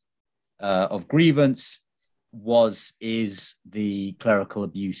redress of grievance, is the clerical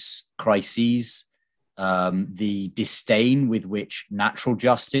abuse crises. The disdain with which natural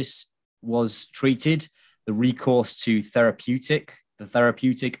justice was treated, the recourse to the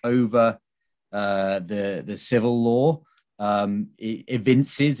therapeutic over the civil law, it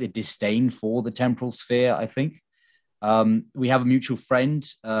evinces a disdain for the temporal sphere, I think. We have a mutual friend,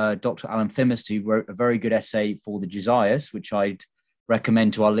 Dr. Alan Fimist, who wrote a very good essay for the Josias, which I'd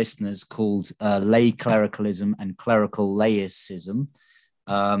recommend to our listeners, called Lay Clericalism and Clerical Laicism.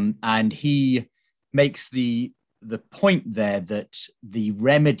 And he makes the point there that the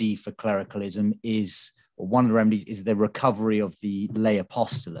remedy for clericalism or one of the remedies is the recovery of the lay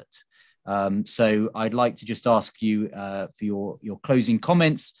apostolate. So I'd like to just ask you for your closing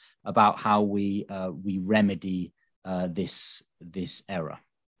comments about how we remedy this error.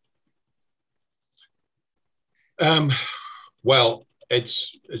 Well, it's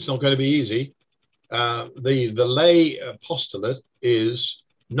not going to be easy. The lay apostolate is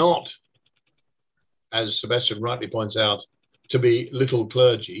not, as Sebastian rightly points out, to be little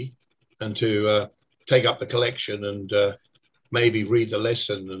clergy and to take up the collection and maybe read the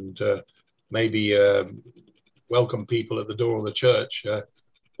lesson and maybe welcome people at the door of the church,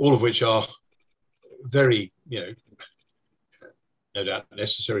 all of which are very, no doubt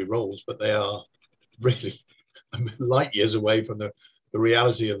necessary roles, but they are really light years away from the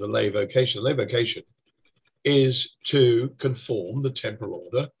reality of the lay vocation. The lay vocation is to conform the temporal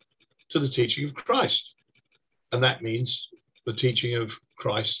order to the teaching of Christ. And that means the teaching of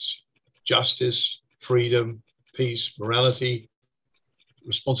Christ's justice, freedom, peace, morality,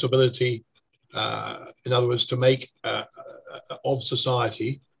 responsibility. In other words, to make of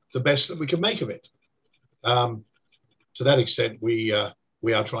society the best that we can make of it. To that extent, we are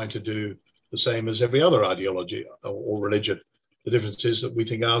trying to do the same as every other ideology or religion. The difference is that we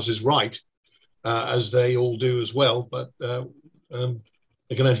think ours is right, as they all do as well, but there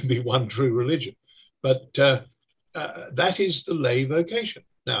can only be one true religion. But that is the lay vocation.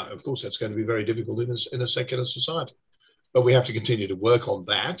 Now, of course, that's going to be very difficult in a secular society, but we have to continue to work on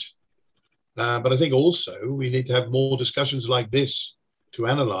that. But I think also we need to have more discussions like this to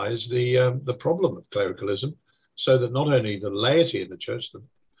analyze the problem of clericalism, so that not only the laity in the church,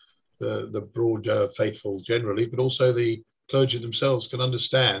 the broad faithful generally, but also the clergy themselves can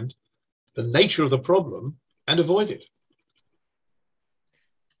understand the nature of the problem and avoid it.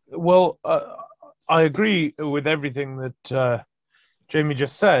 Well, I agree with everything that Jamie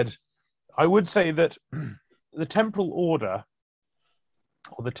just said. I would say that the temporal order,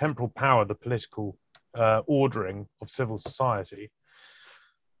 or the temporal power, the political ordering of civil society,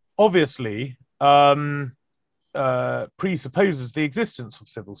 obviously presupposes the existence of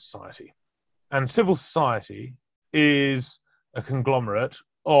civil society. And civil society is a conglomerate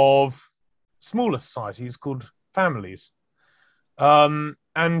of smaller societies called families.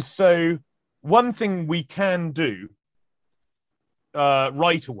 And so one thing we can do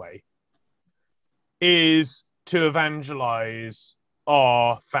right away is to evangelize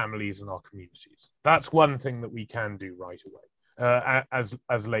our families and our communities. That's one thing that we can do right away as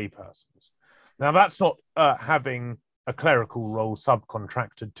laypersons. Now, that's not having a clerical role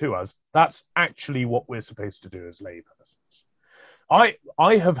subcontracted to us. That's actually what we're supposed to do as laypersons.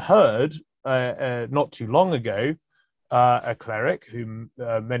 I have heard not too long ago a cleric, whom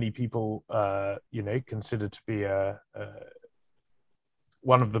many people, consider to be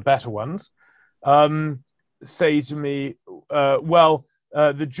one of the better ones, say to me,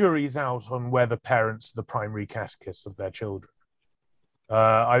 the jury's out on whether parents are the primary catechists of their children.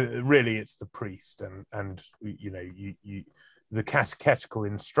 Really, it's the priest, and the catechetical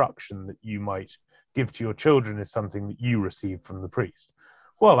instruction that you might give to your children is something that you receive from the priest.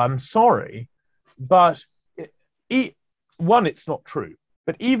 Well, I'm sorry, but it's not true.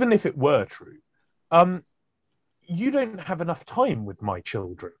 But even if it were true, you don't have enough time with my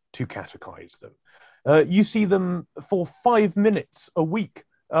children to catechize them. You see them for 5 minutes a week.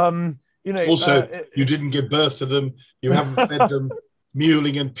 Also, you didn't give birth to them. You haven't fed them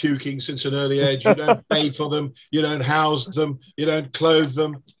mewling and puking since an early age. You don't pay for them. You don't house them. You don't clothe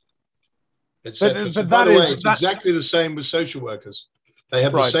them, etc. So, by the way, it's exactly the same with social workers. They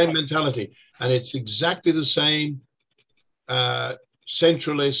have the same mentality, and it's exactly the same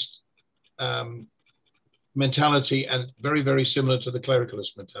centralist mentality, and very, very similar to the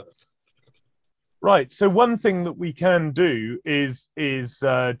clericalist mentality. Right. So one thing that we can do is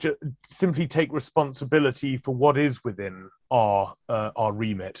simply take responsibility for what is within our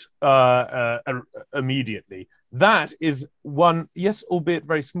remit immediately. That is one, yes, albeit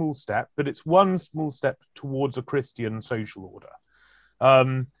very small step, but it's one small step towards a Christian social order.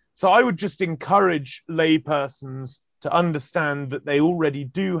 So I would just encourage laypersons to understand that they already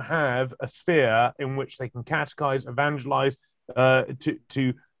do have a sphere in which they can catechize, evangelize,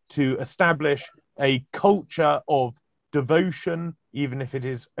 to establish a culture of devotion, even if it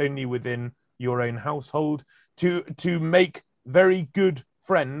is only within your own household, to make very good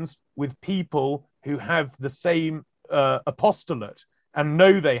friends with people who have the same apostolate and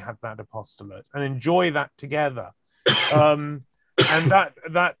know they have that apostolate and enjoy that together. And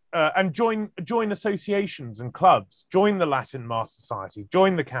join associations and clubs, join the Latin Mass Society,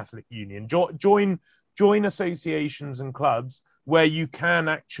 join the Catholic Union, join associations and clubs where you can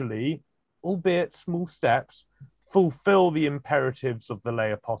actually, albeit small steps, fulfill the imperatives of the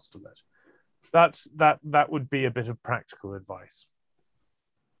lay apostolate. That would be a bit of practical advice.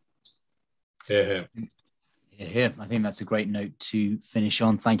 Yeah. I think that's a great note to finish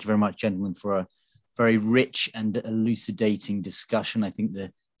on. Thank you very much, gentlemen, for a very rich and elucidating discussion. I think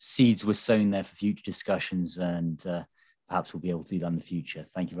the seeds were sown there for future discussions, and perhaps we'll be able to do that in the future.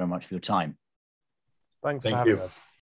 Thank you very much for your time. Thanks for having us.